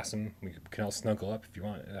guys are awesome. We can all snuggle up if you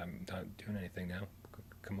want. I'm not doing anything now.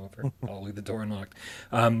 Come over. I'll leave the door unlocked.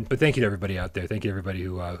 But thank you to everybody out there. Thank you to everybody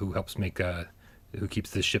who helps make who keeps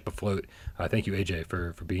this ship afloat. Thank you, AJ,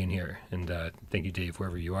 for being here, and thank you, Dave,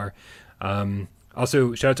 wherever you are.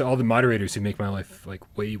 Also, shout out to all the moderators who make my life like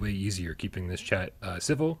way easier, keeping this chat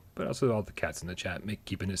civil, but also all the cats in the chat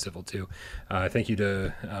keeping it civil too. Thank you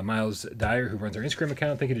to Miles Dyer, who runs our Instagram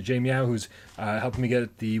account. Thank you to Jay Meow, who's helping me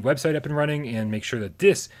get the website up and running and make sure that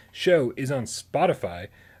this show is on Spotify.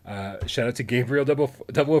 Shout out to Gabriel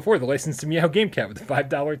 004, the license to Meow Game Cat, with a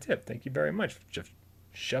 $5 tip. Thank you very much for just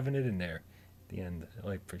shoving it in there at the end.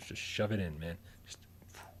 Just shove it in, man.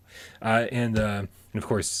 And of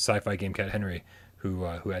course, Sci-Fi Game Cat Henry, who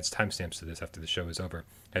adds timestamps to this after the show is over.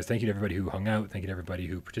 As thank you to everybody who hung out. Thank you to everybody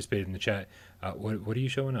who participated in the chat. What are you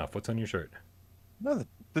showing off? What's on your shirt? No,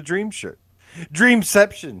 the Dream shirt.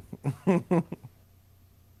 Dreamception.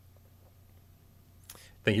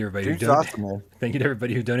 Thank you, everybody. Dream's awesome, man. Thank you to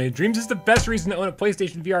everybody who donated. Dreams is the best reason to own a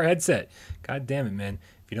PlayStation VR headset. God damn it, man.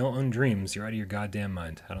 If you don't own Dreams, you're out of your goddamn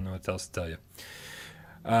mind. I don't know what else to tell you.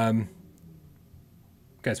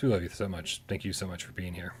 Guys, we love you so much. Thank you so much for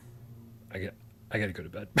being here. I got to go to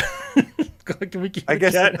bed. Can we keep I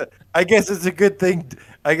guess it's a good thing.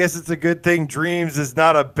 I guess it's a good thing Dreams is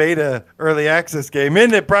not a beta early access game,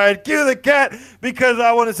 isn't it, Brian? Cue the cat, because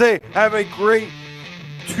I want to say have a great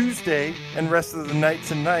Tuesday and rest of the night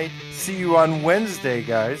tonight. See you on Wednesday,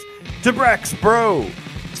 guys. Tabrax Bro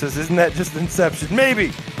says, isn't that just Inception?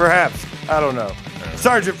 Maybe, perhaps, I don't know.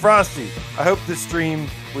 Sergeant Frosty, I hope this stream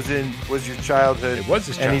was your childhood. It was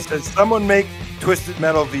his childhood. And he says, someone make Twisted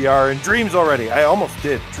Metal VR and Dreams already. I almost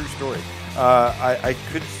did. True story. I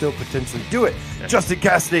could still potentially do it. Yeah. Justin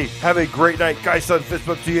Cassidy, have a great night. Guy Son, fist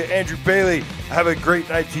bump to you. Andrew Bailey, have a great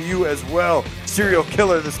night to you as well. Serial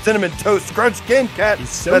Killer, the Cinnamon Toast Crunch Game Cat.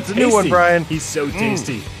 That's tasty. A new one, Brian. He's so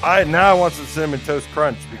tasty. I want some Cinnamon Toast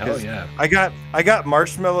Crunch because I got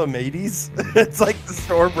Marshmallow Mateys. It's like the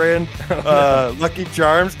store brand Lucky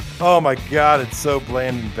Charms. Oh my God, it's so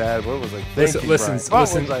bland and bad. What was I thinking? Listen,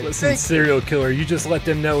 Serial Killer. You just let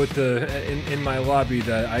them know in my lobby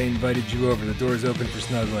that I invited you over. The door's open for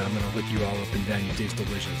snuggling. I'm gonna lick you all up and down. You taste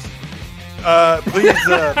delicious.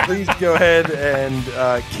 Please go ahead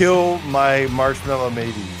and kill my Marshmallow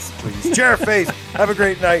Mateys, please. Chairface, have a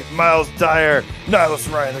great night. Miles Dyer,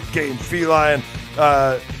 Nihilus Ryan, the Game Feline,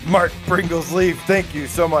 Mark Pringles Leaf, thank you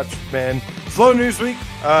so much, man. Slow news week,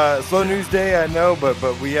 slow news day, I know,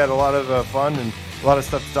 but we had a lot of fun and a lot of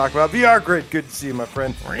stuff to talk about. VR Grid, good to see you, my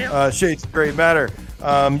friend. Shades of Gray Matter.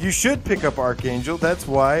 You should pick up Archangel. That's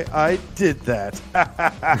why I did that.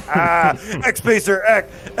 Xpacer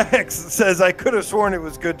X says, I could have sworn it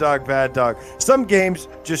was Good Dog, Bad Dog. Some games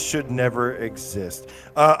just should never exist.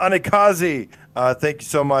 Anikazi, thank you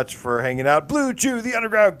so much for hanging out. Blue Chew, the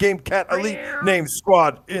Underground Game Cat Elite Name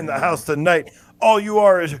Squad in the house tonight. All you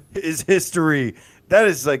are is history. That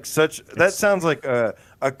is like that sounds like a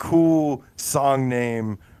cool song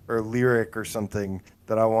name or lyric or something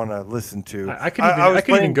that I want to listen to. I could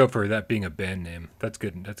even go for that being a band name. That's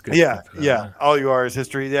good. That's good. Yeah. All you are is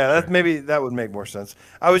history. Yeah, maybe that would make more sense.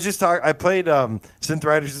 I was just talking. I played Synth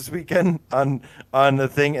Riders this weekend on the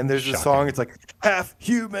thing, and there's a song. It's like half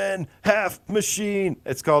human, half machine.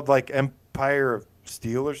 It's called like Empire of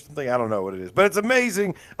Steel or something. I don't know what it is, but it's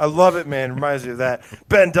amazing. I love it, man. Reminds me of that.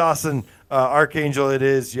 Ben Dawson, Archangel. It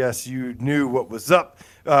is. Yes, you knew what was up.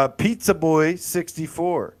 Pizza Boy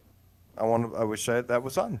 64. I wish that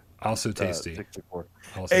was on. Also tasty. 64.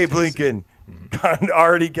 Also Abe tasty. Lincoln.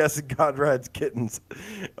 Already guessing Conrad's kittens.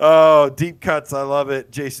 Oh, deep cuts. I love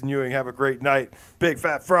it. Jason Ewing, have a great night. Big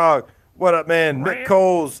Fat Frog. What up, man? Nick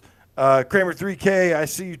Coles. Kramer 3K. I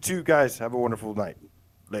see you too, guys. Have a wonderful night.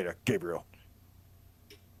 Later. Gabriel.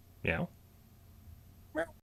 Yeah.